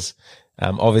tackle? Because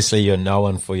obviously you're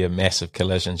known for your massive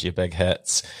collisions, your big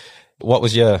hits. What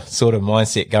was your sort of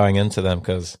mindset going into them?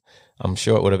 Because I'm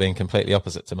sure it would have been completely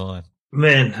opposite to mine.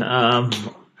 Man,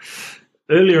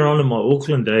 earlier on in my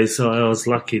Auckland days, I was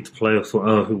lucky to play with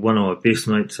one of my best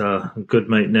mates, a good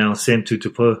mate now, Sam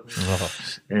Tutupo.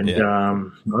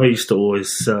 I used to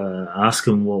always ask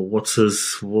him, well, what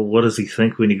does he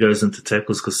think when he goes into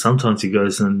tackles? Because sometimes he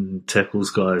goes and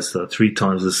tackles guys 3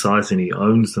 times his size and he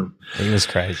owns them. He was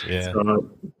crazy, yeah.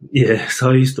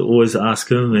 So I used to always ask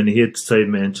him, and he'd say,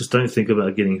 man, just don't think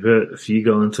about getting hurt. If you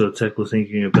go into a tackle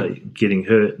thinking about getting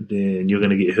hurt, then you're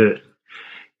going to get hurt.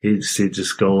 he said,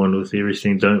 just go on with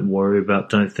everything. Don't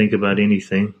think about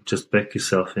anything. Just back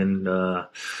yourself. And I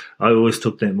always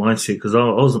took that mindset because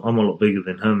I'm a lot bigger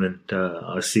than him, and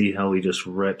I see how he just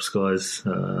wraps guys,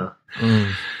 and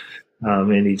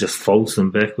he just folds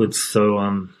them backwards. So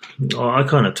I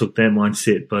kind of took that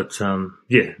mindset. But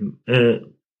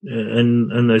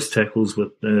in those tackles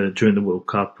with during the World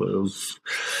Cup,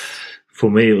 for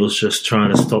me, it was just trying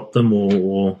to stop them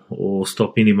or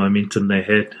stop any momentum they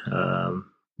had.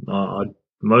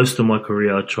 Most of my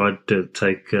career, I tried to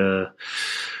take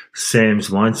Sam's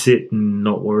mindset and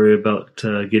not worry about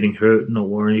getting hurt, not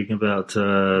worrying about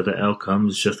the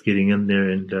outcomes, just getting in there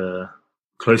and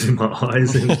closing my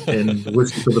eyes and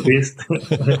wishing for the best.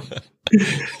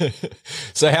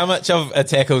 So how much of a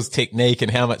tackle's technique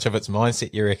and how much of its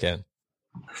mindset, you reckon?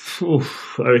 I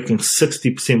reckon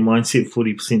 60% mindset,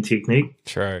 40% technique.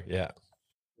 True, yeah.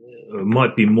 It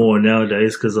might be more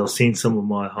nowadays because I've seen some of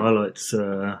my highlights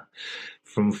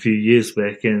from a few years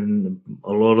back, and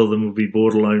a lot of them will be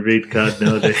borderline red card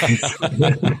nowadays.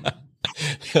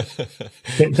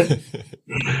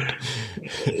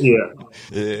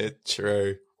 Yeah,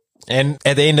 true. And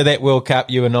at the end of that World Cup,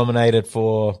 you were nominated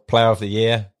for Player of the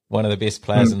Year, one of the best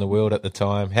players in the world at the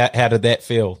time. How did that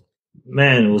feel?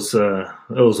 Man, it was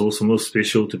awesome. It was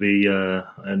special to be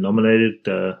nominated.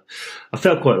 I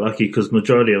felt quite lucky because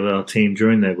majority of our team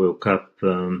during that World Cup,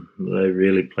 they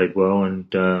really played well,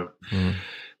 and to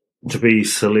be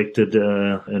selected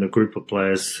in a group of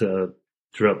players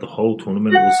throughout the whole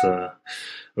tournament it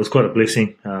was quite a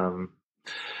blessing.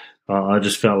 I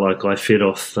just felt like I fed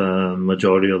off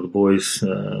majority of the boys.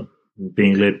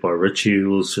 Being led by Richie,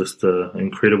 who was just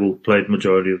incredible. Played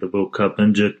majority of the World Cup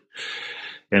injured,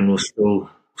 and was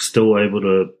still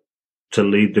able to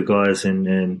lead the guys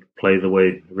and play the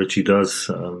way Richie does.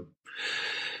 So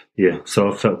I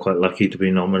felt quite lucky to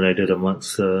be nominated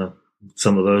amongst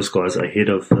some of those guys ahead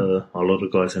of a lot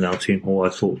of guys in our team who I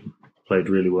thought played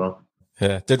really well.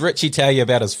 Yeah. Did Richie tell you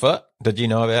about his foot? Did you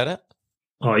know about it?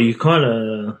 Oh, you kind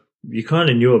of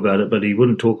knew about it, but he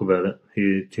wouldn't talk about it.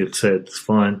 He'd say it's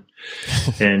fine.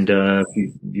 And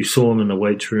you saw him in the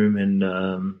weight room and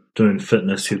doing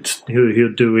fitness.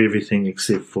 He'll do everything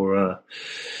except for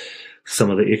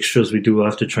some of the extras we do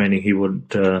after training. He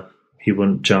wouldn't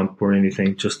jump or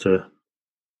anything just to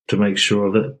make sure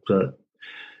of it. But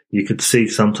you could see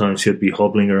sometimes he'd be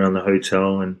hobbling around the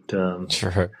hotel, and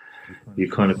you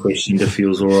kind of questioned if he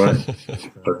was all right.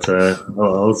 But I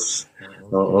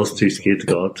was too scared to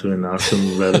go up to him and ask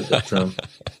him about it. But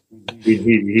he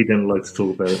didn't like to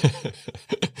talk about it.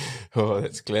 Oh,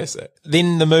 that's classic.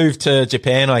 Then the move to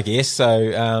Japan, I guess.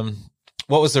 So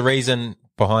what was the reason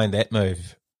behind that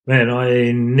move? Man,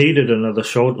 I needed another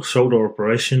shoulder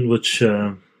operation, which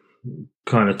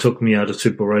kind of took me out of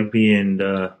Super Rugby and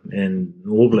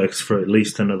All Blacks for at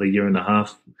least another year and a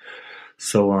half.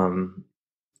 So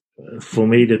for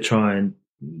me to try and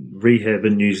rehab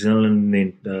in New Zealand and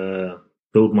then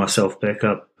build myself back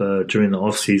up during the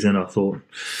off season, I thought,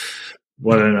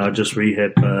 why don't I just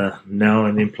rehab now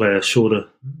and then play a shorter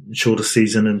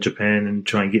season in Japan and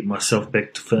try and get myself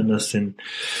back to fitness and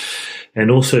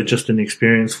also just an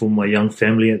experience for my young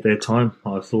family at that time.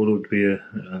 I thought it would be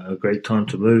a great time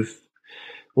to move.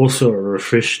 Also a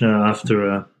refresher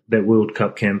after that World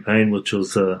Cup campaign, which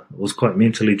was quite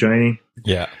mentally draining.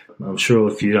 Yeah. I'm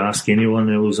sure if you ask anyone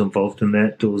that was involved in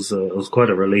that, it was quite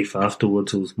a relief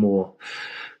afterwards. It was more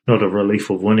not a relief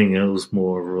of winning; it was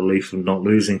more of a relief of not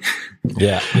losing.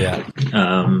 Yeah.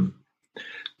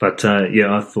 But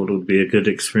I thought it would be a good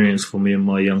experience for me and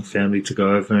my young family to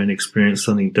go over and experience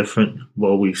something different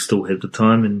while we still had the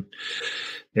time.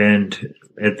 And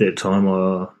at that time,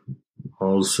 I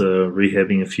was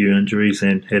rehabbing a few injuries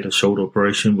and had a shoulder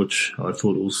operation, which I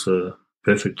thought was a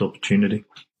perfect opportunity.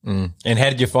 Mm. And how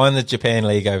did you find the Japan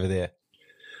League over there?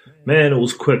 Man, it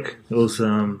was quick. It was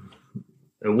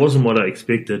it wasn't what I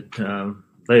expected.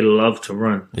 They love to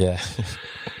run. Yeah.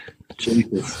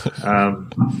 Jesus.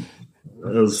 It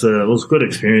was a good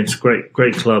experience.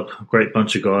 Great club. Great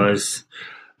bunch of guys.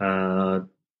 I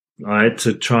had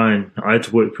to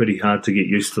work pretty hard to get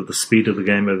used to the speed of the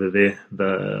game over there.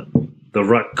 The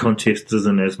ruck contest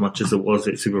isn't as much as it was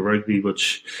at Super Rugby,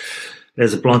 which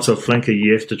as a blindside flanker,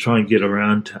 you have to try and get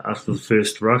around after the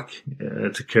first ruck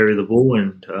to carry the ball,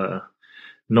 and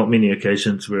not many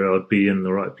occasions where I'd be in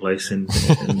the right place and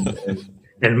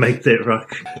make that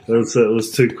ruck. It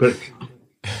was too quick.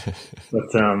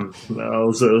 But it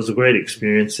was a great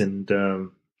experience, and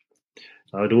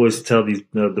I'd always tell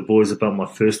the boys about my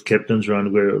first captain's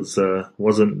run, where it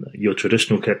wasn't your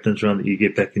traditional captain's run that you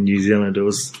get back in New Zealand. It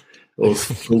was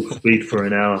full speed for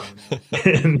an hour.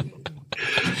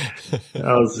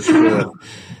 I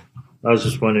was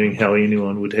just wondering how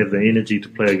anyone would have the energy to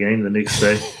play a game the next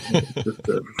day.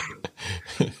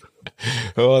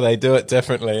 Oh, they do it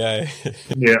differently, eh?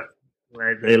 Yeah,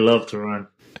 they love to run.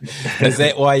 Is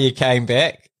that why you came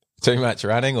back? Too much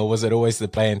running, or was it always the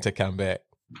plan to come back?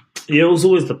 Yeah, it was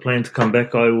always the plan to come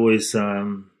back. I always, I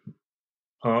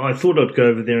thought I'd go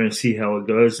over there and see how it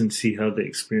goes and see how the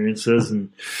experience is,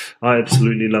 and I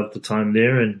absolutely loved the time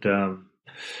there. And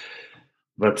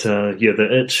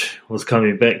the itch was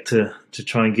coming back to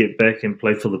try and get back and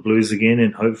play for the Blues again,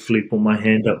 and hopefully put my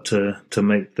hand up to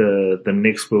make the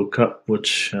next World Cup,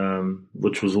 which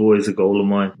was always a goal of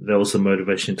mine. That was the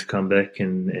motivation to come back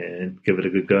and give it a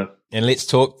good go. And let's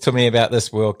talk to me about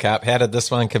this World Cup. How did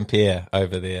this one compare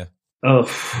over there? Oh,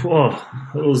 well,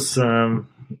 it was.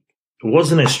 It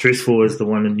wasn't as stressful as the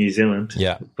one in New Zealand.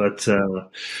 Yeah, but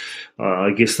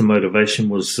I guess the motivation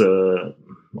was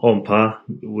on par.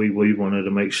 We wanted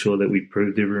to make sure that we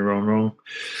proved everyone wrong.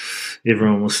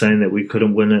 Everyone was saying that we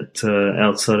couldn't win it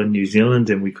outside of New Zealand,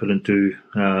 and we couldn't do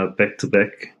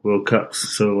back-to-back World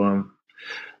Cups. So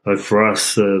for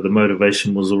us, the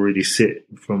motivation was already set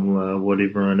from what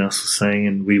everyone else was saying,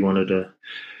 and we wanted to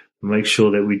make sure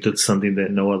that we did something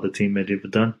that no other team had ever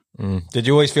done. Did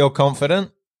you always feel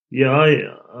confident? Yeah,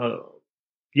 I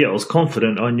was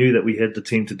confident. I knew that we had the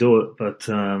team to do it, but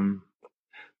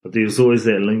there was always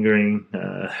that lingering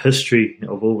history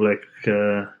of All Black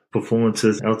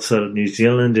performances outside of New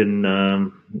Zealand, and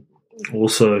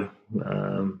also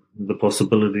the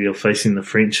possibility of facing the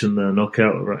French in the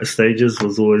knockout stages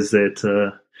was always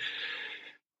that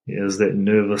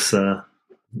nervous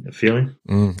feeling.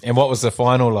 And what was the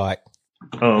final like?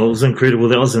 Oh, it was incredible.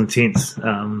 That was intense.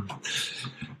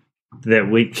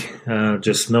 That week,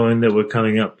 just knowing that we're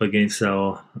coming up against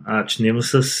our arch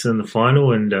nemesis in the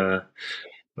final, and it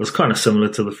was kind of similar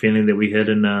to the feeling that we had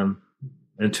in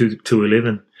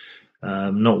 2011,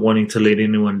 not wanting to let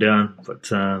anyone down. But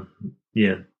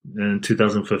in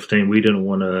 2015, we didn't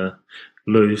want to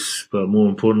lose, but more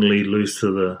importantly, lose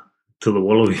to the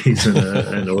Wallabies in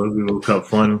the Rugby World Cup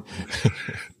final.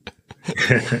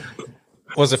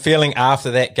 Was the feeling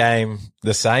after that game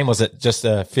the same? Was it just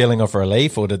a feeling of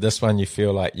relief, or did this one you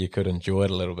feel like you could enjoy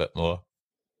it a little bit more?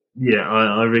 Yeah,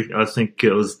 I think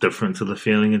it was different to the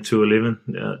feeling in 2011.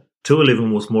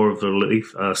 2011 was more of a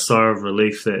relief, a sigh of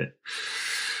relief that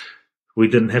we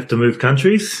didn't have to move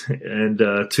countries, and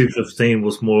 2015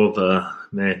 was more of a,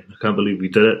 man, I can't believe we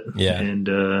did it. Yeah, and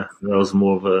that was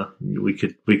more of a, we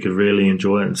could really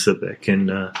enjoy it and sit back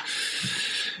and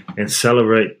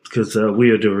celebrate, because we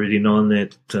had already known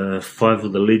that 5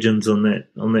 of the legends on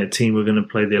that team were going to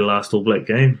play their last All Black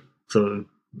game. So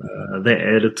that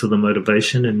added to the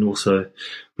motivation, and also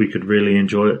we could really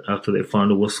enjoy it after that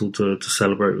final whistle to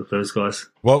celebrate with those guys.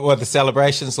 What were the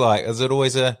celebrations like? Is it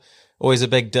always a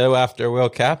big do after a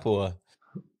World Cup, or?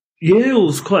 Yeah, it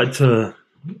was quite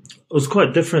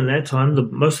different that time.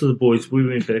 Most of the boys, we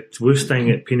were staying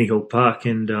at Penny Hill Park,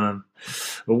 and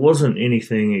it wasn't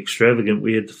anything extravagant.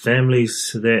 We had the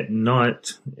families that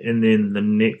night, and then the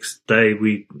next day,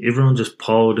 everyone just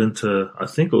piled into, I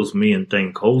think it was me and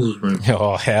Dane Cole's room.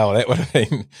 Oh, hell, that would have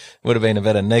been a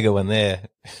bit of nigger in there.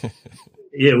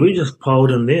 Yeah, we just piled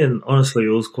in there, and honestly, it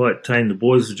was quite tame. The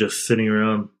boys were just sitting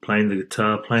around playing the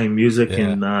guitar, playing music,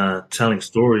 and telling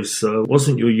stories. So it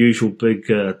wasn't your usual big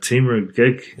team room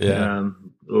gig. Yeah.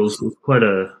 It was quite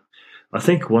I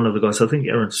think one of the guys,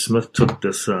 Aaron Smith, took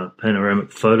this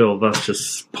panoramic photo of us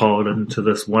just piled into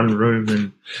this one room,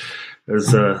 and it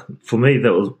was, for me,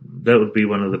 that would be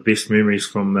one of the best memories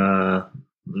from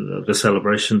the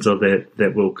celebrations of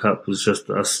that World Cup. Was just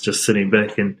us just sitting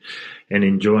back and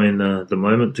enjoying the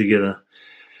moment together.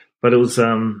 But it was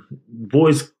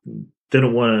boys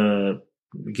didn't want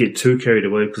to get too carried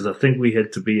away, because I think we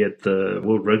had to be at the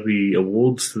World Rugby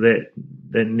Awards that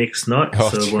next night. So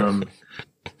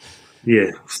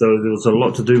there was a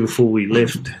lot to do before we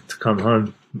left to come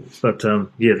home. But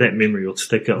that memory will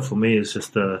stick out for me. Is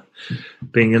just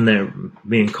being in there,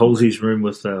 me and Colsey's room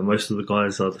with most of the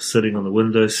guys either sitting on the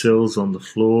windowsills, on the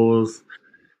floors,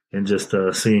 and just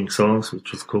singing songs,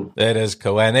 which was cool. That is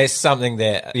cool, and that's something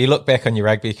that you look back on your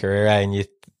rugby career, and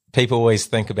people always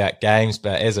think about games,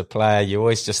 but as a player, you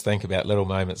always just think about little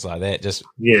moments like that. Just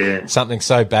something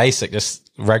so basic, just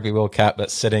Rugby World Cup,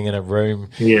 but sitting in a room,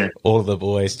 all of the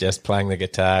boys just playing the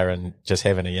guitar and just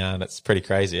having a yarn. It's pretty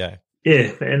crazy, eh?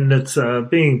 Yeah, and it's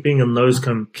being in those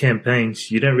campaigns,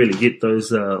 you don't really get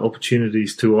those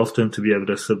opportunities too often to be able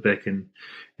to sit back and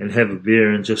have a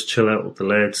beer and just chill out with the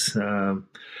lads.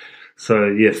 So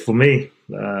yeah, for me,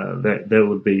 that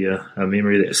would be a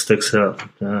memory that sticks out,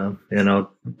 and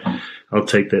I'll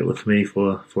take that with me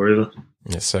for forever.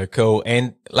 That's so cool.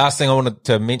 And last thing I wanted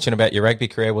to mention about your rugby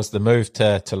career was the move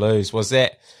to Toulouse. Was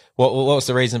that what was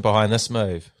the reason behind this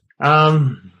move?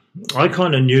 I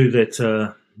kind of knew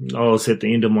that I was at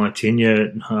the end of my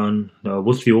tenure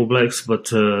with the All Blacks,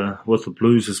 but with the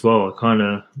Blues as well.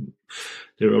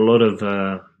 There were a lot of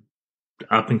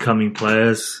up and coming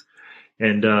players,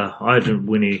 and I didn't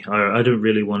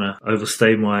really want to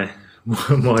overstay my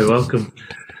my welcome.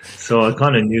 So I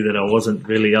kind of knew that I wasn't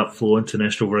really up for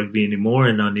international rugby anymore,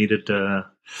 and I needed. I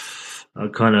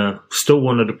kind of still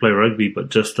wanted to play rugby, but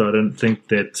just I didn't think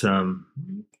that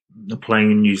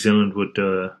playing in New Zealand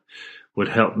would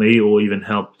help me or even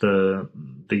help the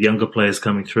younger players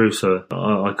coming through. So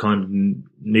I kind of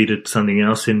needed something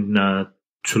else. In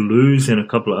Toulouse and a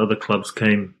couple of other clubs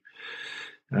came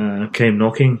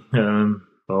knocking.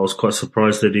 I was quite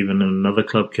surprised that even another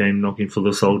club came knocking for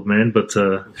this old man, but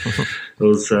it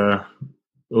was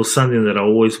something that I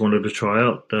always wanted to try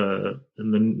out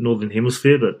in the Northern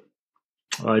Hemisphere. But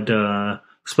I'd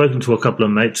spoken to a couple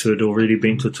of mates who had already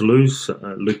been to Toulouse,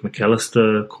 Luke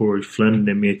McAllister, Corey Flynn, and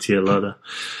Emir Tialada.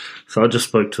 So I just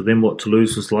spoke to them what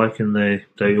Toulouse was like, and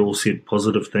they all said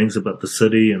positive things about the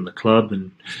city and the club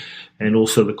and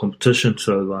also the competition.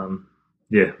 So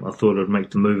yeah, I thought I'd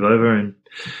make the move over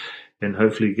and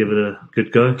hopefully give it a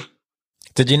good go.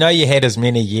 Did you know you had as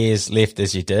many years left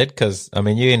as you did? Because, I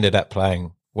mean, you ended up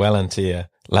playing well into your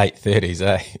late 30s,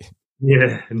 eh?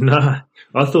 Yeah, no.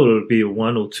 I thought it would be a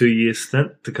 1 or 2 year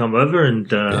stint to come over and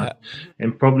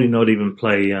probably not even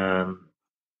play a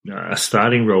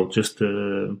starting role, just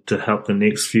to help the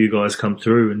next few guys come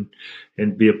through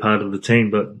and be a part of the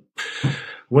team. But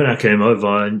when I came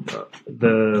over,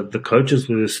 the coaches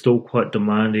were still quite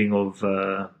demanding of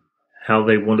how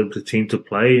they wanted the team to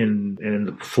play and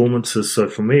the performances. So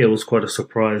for me, it was quite a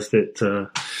surprise that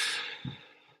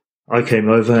I came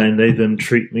over and they didn't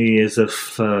treat me as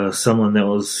if someone that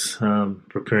was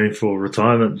preparing for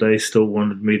retirement. They still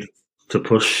wanted me to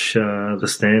push the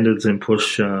standards and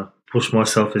push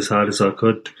myself as hard as I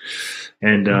could.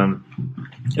 And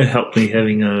it helped me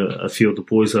having a few of the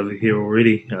boys over here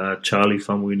already, Charlie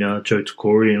Famuina, Joe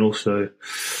Tukori, and also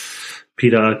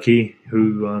Peter Aki,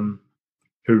 who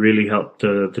really helped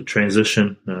the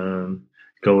transition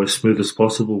go as smooth as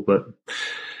possible. But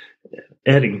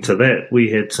adding to that,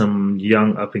 we had some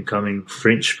young up-and-coming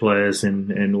French players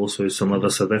and also some other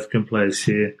South African players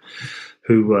here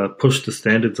who pushed the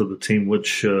standards of the team,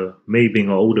 which me being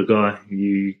an older guy,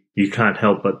 you can't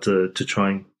help but to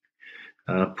try and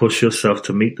push yourself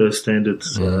to meet those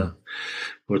standards,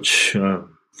 which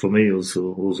for me was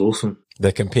awesome.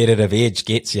 The competitive edge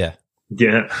gets you.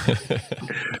 Yeah.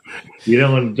 You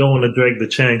don't want to drag the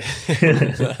chain.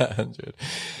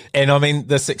 And I mean,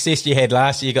 the success you had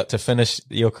last year, you got to finish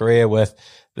your career with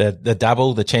the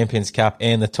double, the Champions Cup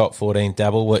and the top 14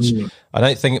 double, which I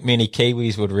don't think many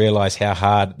Kiwis would realise how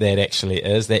hard that actually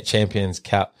is. That Champions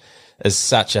Cup is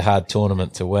such a hard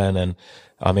tournament to win. And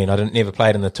I mean, I never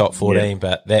played in the top 14,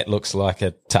 but that looks like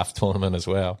a tough tournament as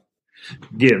well.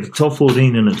 Yeah, the top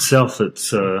 14 in itself,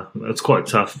 it's quite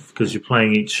tough because you're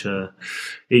playing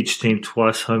each team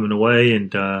twice, home and away,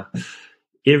 and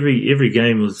every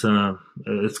game was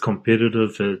it's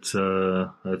competitive,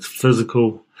 it's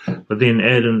physical, but then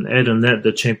add in that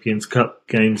the Champions Cup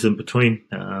games in between,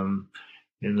 and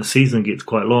the season gets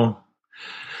quite long.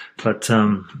 But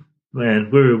man,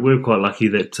 we're quite lucky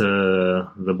that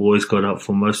the boys got up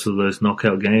for most of those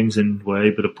knockout games and were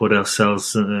able to put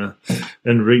ourselves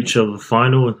in reach of a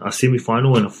final, a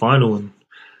semi-final, and a final. And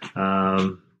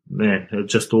man, it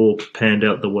just all panned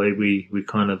out the way we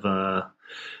kind of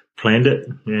planned it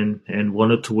and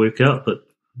wanted to work out. But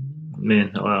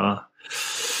man,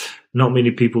 not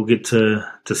many people get to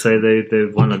say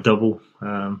they've won a double.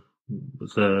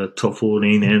 The top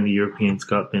 14 and the Europeans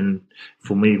Cup, and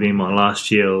for me being my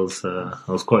last year, I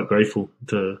was quite grateful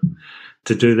to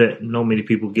do that. Not many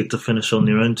people get to finish on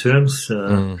their own terms,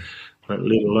 but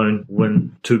let alone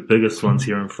win two biggest ones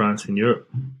here in France and Europe.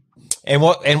 And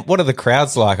what are the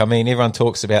crowds like? I mean, everyone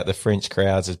talks about the French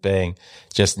crowds as being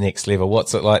just next level.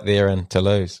 What's it like there in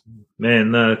Toulouse?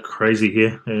 Man, they're crazy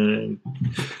here. In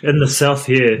the south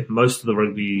here, most of the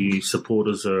rugby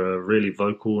supporters are really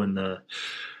vocal and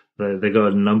they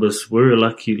got numbers. We were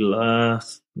lucky.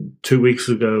 2 weeks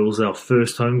ago, it was our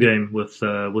first home game with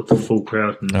the full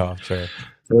crowd. And sure.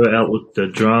 They were out with the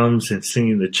drums and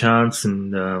singing the chants,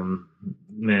 and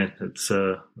man, it's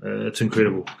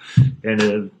incredible.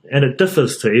 And it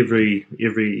differs to every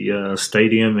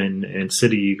stadium and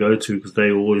city you go to, because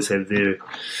they always have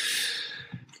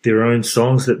their own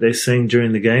songs that they sing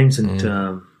during the games, and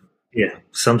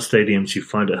some stadiums you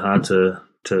find it hard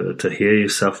to hear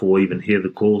yourself or even hear the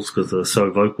calls because they're so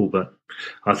vocal. But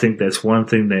I think that's one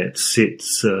thing that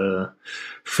sets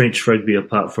French rugby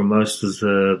apart from most is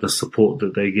the support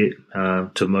that they get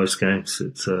to most games.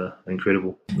 It's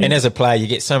incredible. And as a player, you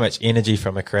get so much energy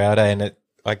from a crowd, and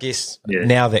I guess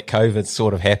now that COVID's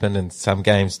sort of happened and some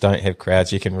games don't have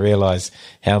crowds, you can realise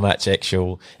how much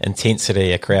actual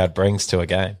intensity a crowd brings to a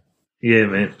game. Yeah,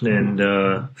 man.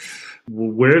 And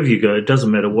wherever you go, it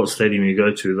doesn't matter what stadium you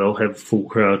go to, they'll have a full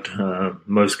crowd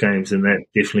most games, and that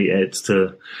definitely adds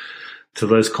to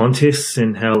those contests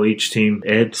and how each team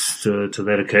adds to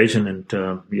that occasion. And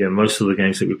most of the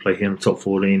games that we play here in the top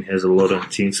 14 has a lot of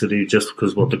intensity just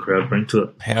because what the crowd bring to it.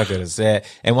 How good is that?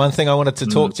 And one thing I wanted to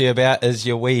talk to you about is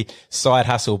your wee side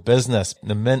hustle business,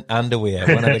 the Mint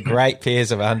underwear, one of the great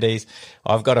pairs of undies.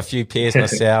 I've got a few pairs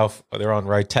myself. They're on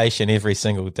rotation every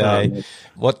single day.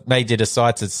 What made you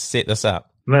decide to set this up?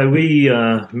 Mate, me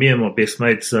and my best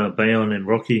mates, Bayon and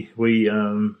Rocky,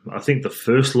 I think the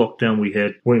first lockdown we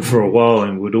had went for a while,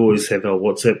 and we'd always have our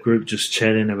WhatsApp group just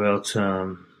chatting about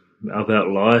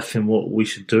life and what we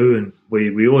should do. And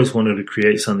we always wanted to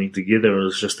create something together. It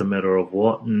was just a matter of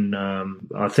what. And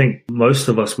I think most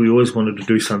of us, we always wanted to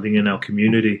do something in our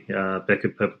community back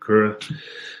at Papakura.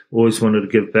 Always wanted to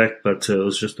give back, but it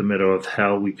was just a matter of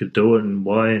how we could do it and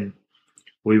why. And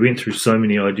we went through so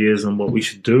many ideas on what we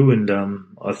should do, and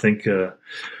I think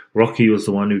Rocky was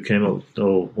the one who came up,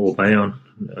 or Bayon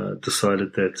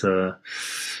decided that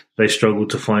they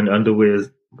struggled to find underwear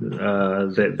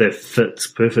that fits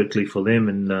perfectly for them,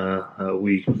 and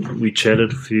we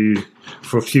chatted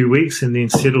for a few weeks, and then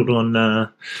settled on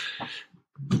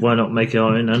why not make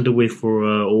our own underwear for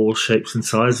all shapes and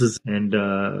sizes,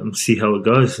 and see how it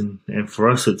goes. And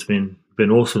for us, it's been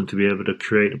awesome to be able to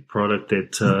create a product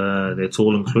that's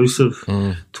all inclusive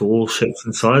to all shapes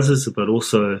and sizes, but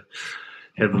also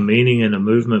have a meaning and a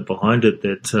movement behind it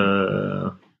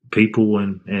that people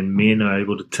and men are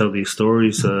able to tell their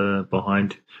stories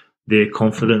behind their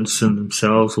confidence in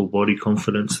themselves or body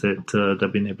confidence that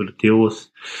they've been able to deal with.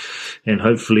 And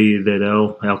hopefully that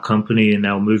our company and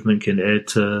our movement can add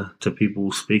to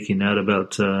people speaking out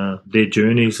about their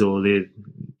journeys or their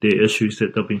issues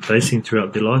that they've been facing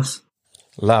throughout their lives.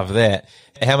 Love that.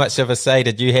 How much of a say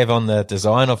did you have on the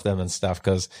design of them and stuff?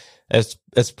 Because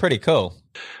it's pretty cool.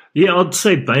 Yeah, I'd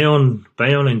say Bayon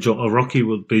and Rocky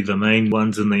would be the main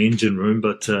ones in the engine room,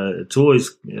 but it's always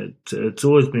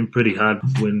been pretty hard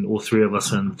when all three of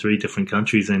us are in 3 different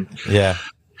countries and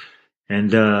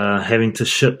having to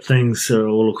ship things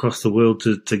all across the world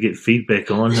to get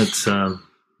feedback on.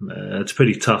 It's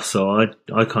pretty tough. So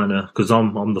I kind of, because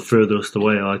I'm the furthest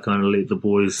away, I kind of let the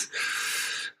boys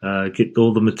get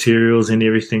all the materials and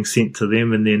everything sent to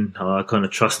them, and then I kind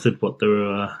of trusted what they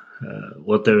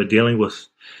were dealing with.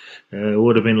 It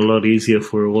would have been a lot easier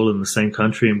if we were all in the same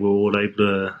country and we were all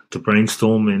able to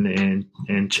brainstorm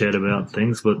and chat about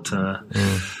things, but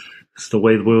it's the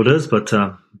way the world is. But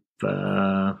I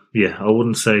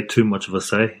wouldn't say too much of a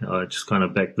say. I just kind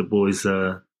of backed the boys'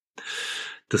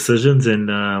 decisions and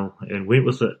went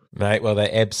with it. Mate, well,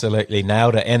 they absolutely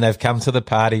nailed it, and they've come to the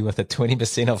party with a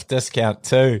 20% off discount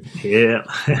too. Yeah.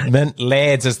 Mint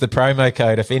Lads is the promo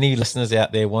code. If any listeners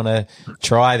out there want to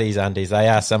try these undies, they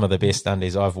are some of the best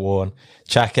undies I've worn.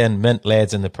 Chuck in Mint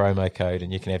Lads in the promo code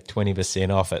and you can have 20%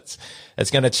 off.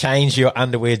 It's going to change your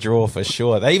underwear drawer for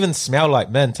sure. They even smell like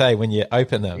mint, when you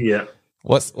open them. Yeah.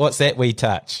 What's that wee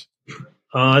touch?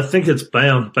 I think it's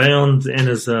Bayon and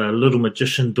his little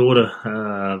magician daughter,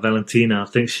 Valentina. I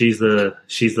think she's the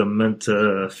mint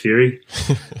fairy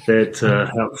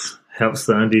that helps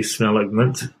the undies smell like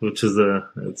mint, which is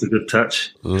it's a good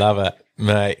touch. Love it,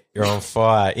 mate. You're on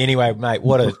fire. Anyway, mate,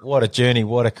 what a journey,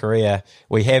 what a career.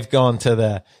 We have gone to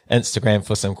the Instagram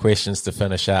for some questions to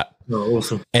finish up. Oh,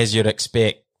 awesome. As you'd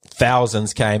expect,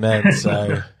 thousands came in,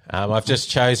 so I've just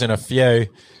chosen a few.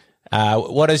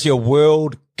 What is your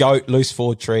world GOAT loose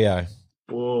forward trio?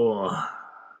 Oh,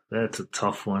 that's a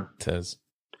tough one. It is.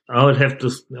 I would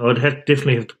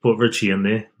definitely have to put Richie in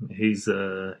there. He's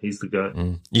the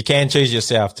GOAT. You can choose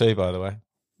yourself too, by the way.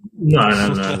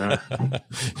 No.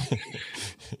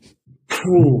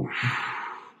 Ooh.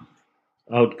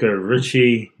 I would go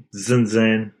Richie,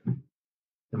 Zinzan, and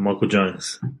Michael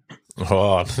Jones.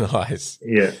 Oh, nice.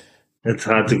 Yeah. It's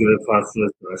hard to go past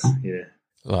those guys. Yeah.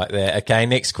 Like that. Okay,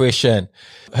 next question.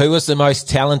 Who was the most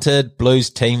talented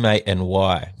Blues teammate and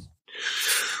why?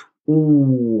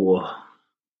 Ooh.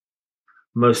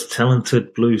 Most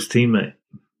talented Blues teammate.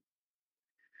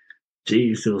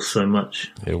 Jeez, there was so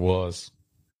much. It was.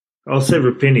 I'll say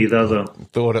Rapini, the other.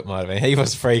 Thought it might have been. He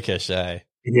was freakish, eh?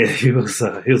 Yeah, he was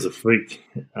a freak.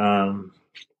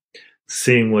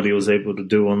 Seeing what he was able to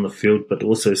do on the field, but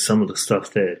also some of the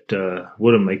stuff that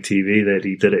wouldn't make TV that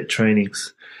he did at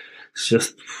trainings. It's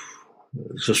just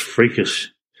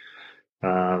freakish.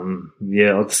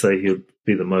 Yeah, I'd say he'll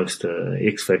be the most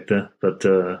X factor, but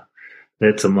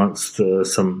that's amongst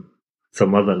some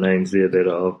other names there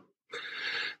that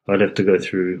I'd have to go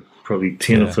through probably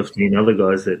 10 or 15 other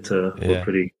guys that were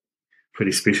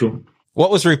pretty special.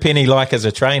 What was Rupeni like as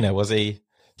a trainer?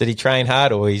 Did he train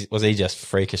hard, or was he just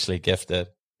freakishly gifted?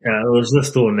 Yeah, it was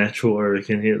just all natural, I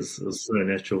reckon. It was so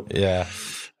natural. Yeah.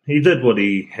 He did what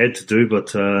he had to do,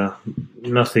 but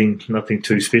nothing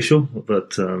too special.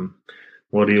 But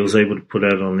what he was able to put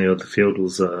out on the other field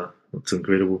was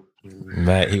incredible.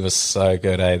 Mate, he was so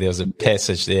good, eh? There was a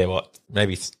passage there,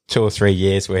 maybe 2 or 3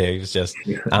 years where he was just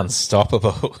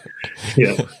unstoppable.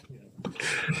 Yeah.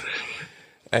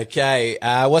 Okay,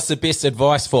 what's the best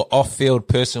advice for off-field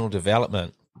personal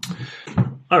development?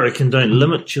 I reckon don't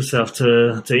limit yourself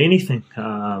to anything.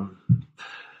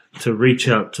 To reach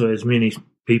out to as many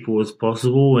people as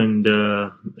possible and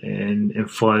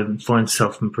find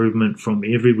self-improvement from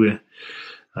everywhere.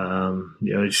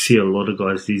 You see a lot of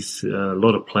guys, a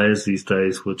lot of players these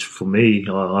days, which for me,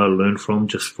 I learn from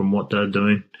just from what they're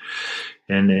doing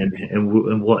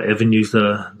and what avenues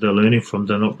they're learning from.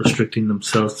 They're not restricting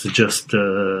themselves to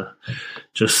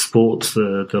just sports.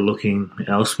 They're looking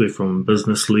elsewhere from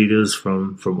business leaders,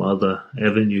 from other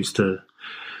avenues to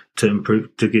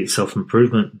improve, to get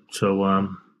self-improvement. So,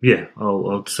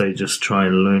 I'd say just try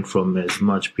and learn from as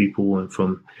much people and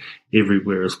from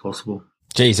everywhere as possible.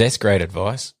 Geez, that's great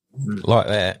advice. Like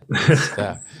that.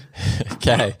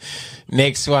 Okay.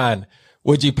 Next one.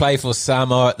 Would you play for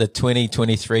Samoa at the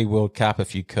 2023 World Cup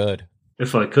if you could?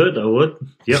 If I could, I would.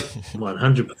 Yep,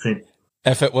 100%.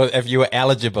 If you were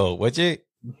eligible, would you?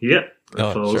 Yep. If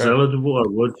I was eligible, I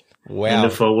would. Wow. And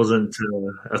if I wasn't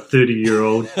a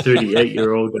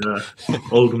 38-year-old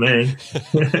old man.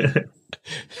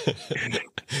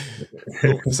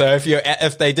 So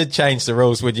if they did change the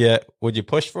rules, would you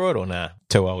push for it or nah?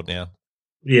 Too old now.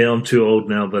 Yeah, I'm too old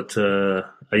now, but a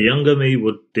younger me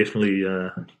would definitely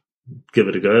give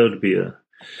it a go. It'd be a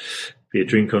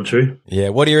dream come true. Yeah.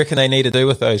 What do you reckon they need to do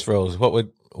with those rules? What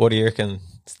do you reckon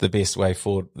is the best way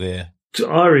forward there?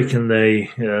 I reckon they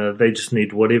just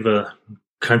need whatever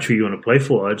country you want to play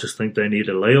for. I just think they need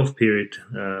a layoff period.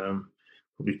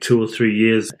 Probably 2 or 3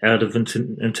 years out of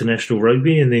international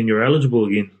rugby, and then you're eligible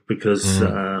again. Because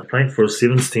playing for a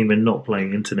sevens team and not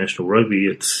playing international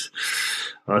rugby,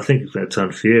 I think that's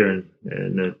unfair, and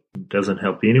it doesn't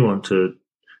help anyone to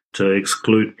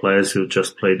exclude players who have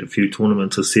just played a few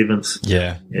tournaments of sevens.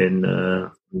 Yeah, and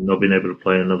not being able to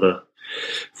play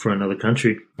for another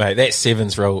country. Mate, that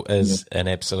sevens rule is an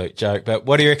absolute joke. But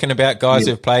what do you reckon about guys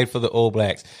who've played for the All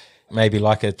Blacks, maybe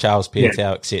like a Charles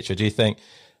Piutau, etc.? Do you think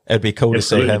it'd be cool to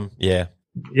see him? Yeah.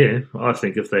 Yeah, I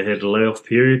think if they had a layoff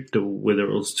period, whether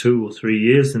it was 2 or 3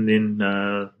 years, and then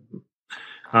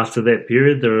after that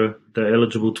period, they're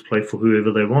eligible to play for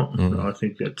whoever they want. I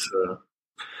think that's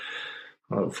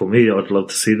for me. I'd love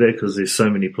to see that because there's so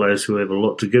many players who have a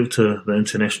lot to give to the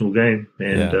international game,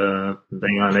 and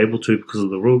they aren't able to because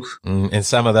of the rules. And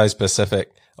some of those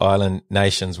Pacific Island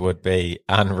nations would be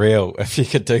unreal if you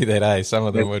could do that, eh? Some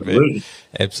of them would be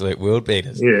absolute world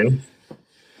beaters. Yeah.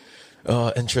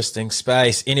 Oh, interesting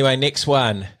space. Anyway, next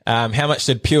one. How much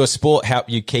did Pure Sport help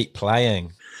you keep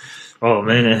playing? Oh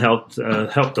man, it helped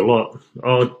a lot.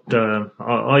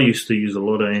 I used to use a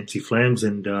lot of anti-flams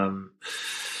and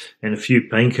a few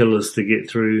painkillers to get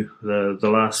through the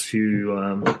last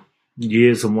few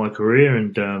years of my career,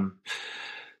 and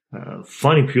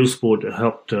finding Pure Sport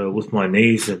helped with my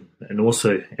knees, and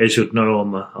also, as you'd know,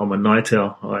 I'm a night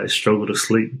owl. I struggle to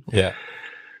sleep. Yeah.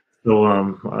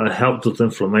 So it helped with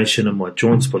inflammation in my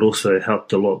joints, but also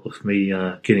helped a lot with me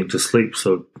getting to sleep.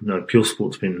 So Pure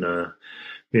Sport's been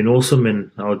awesome, and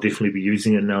I'll definitely be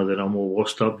using it now that I'm all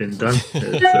washed up and done.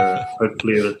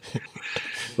 Hopefully it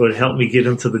would help me get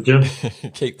into the gym.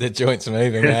 Keep the joints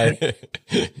moving, eh?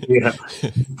 Yeah.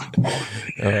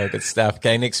 Oh, good stuff.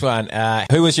 Okay, next one.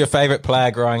 Who was your favourite player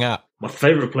growing up? My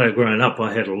favourite player growing up,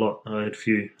 I had a lot. I had a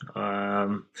few.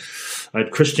 I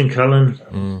had Christian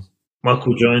Cullen,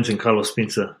 Michael Jones, and Carlos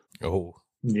Spencer. Oh,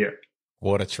 yeah.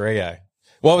 What a trio.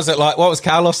 What was it like? What was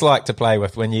Carlos like to play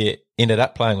with when you ended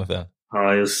up playing with him? He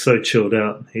was so chilled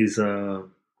out. He's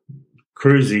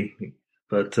cruisy,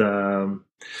 but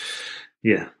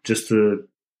just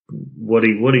what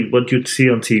you'd see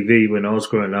on TV when I was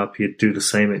growing up. He'd do the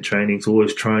same at trainings,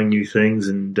 always trying new things,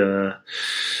 and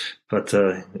but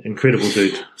incredible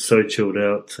dude. So chilled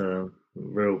out,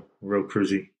 real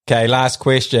cruisy. Okay, last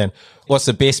question. What's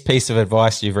the best piece of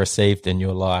advice you've received in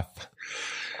your life?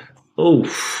 Oh,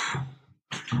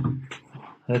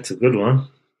 that's a good one.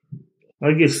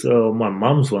 I guess my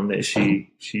mum's one that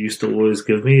she used to always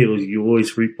give me. It was, you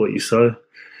always reap what you sow.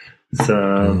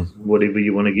 So whatever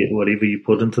you want to get, whatever you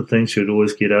put into things, you'd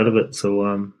always get out of it.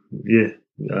 So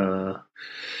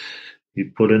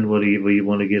you put in whatever you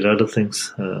want to get out of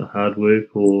things, hard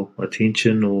work or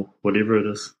attention or whatever it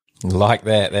is. Like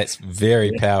that. That's a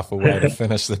very powerful way to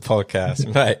finish the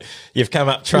podcast, mate. You've come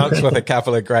up trumps with a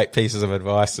couple of great pieces of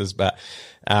advices, but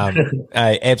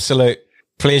hey, absolute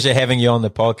pleasure having you on the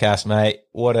podcast, mate.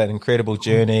 What an incredible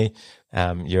journey.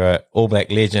 You're an All Black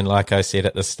legend, like I said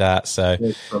at the start. So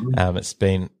it's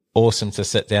been awesome to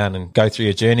sit down and go through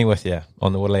your journey with you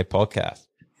on the Waterlad podcast.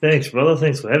 Thanks, brother.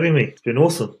 Thanks for having me. It's been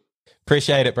awesome.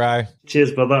 Appreciate it, bro.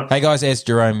 Cheers, brother. Hey guys, as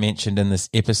Jerome mentioned in this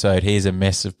episode, he's a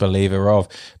massive believer of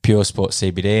Pure Sport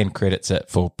CBD and credits it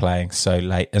for playing so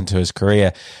late into his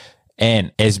career.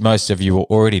 And as most of you will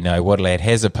already know, Waterlad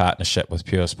has a partnership with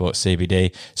Pure Sport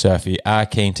CBD. So if you are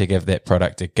keen to give that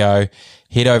product a go,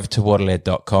 head over to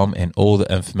waterlad.com and all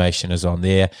the information is on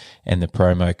there. And the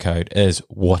promo code is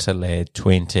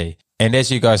WaterLad20. And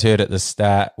as you guys heard at the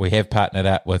start, we have partnered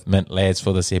up with Mint Lads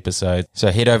for this episode.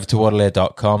 So head over to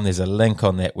waterlad.com. There's a link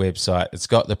on that website. It's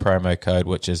got the promo code,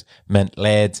 which is Mint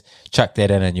Lads. Chuck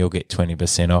that in and you'll get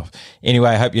 20% off.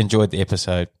 Anyway, I hope you enjoyed the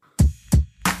episode.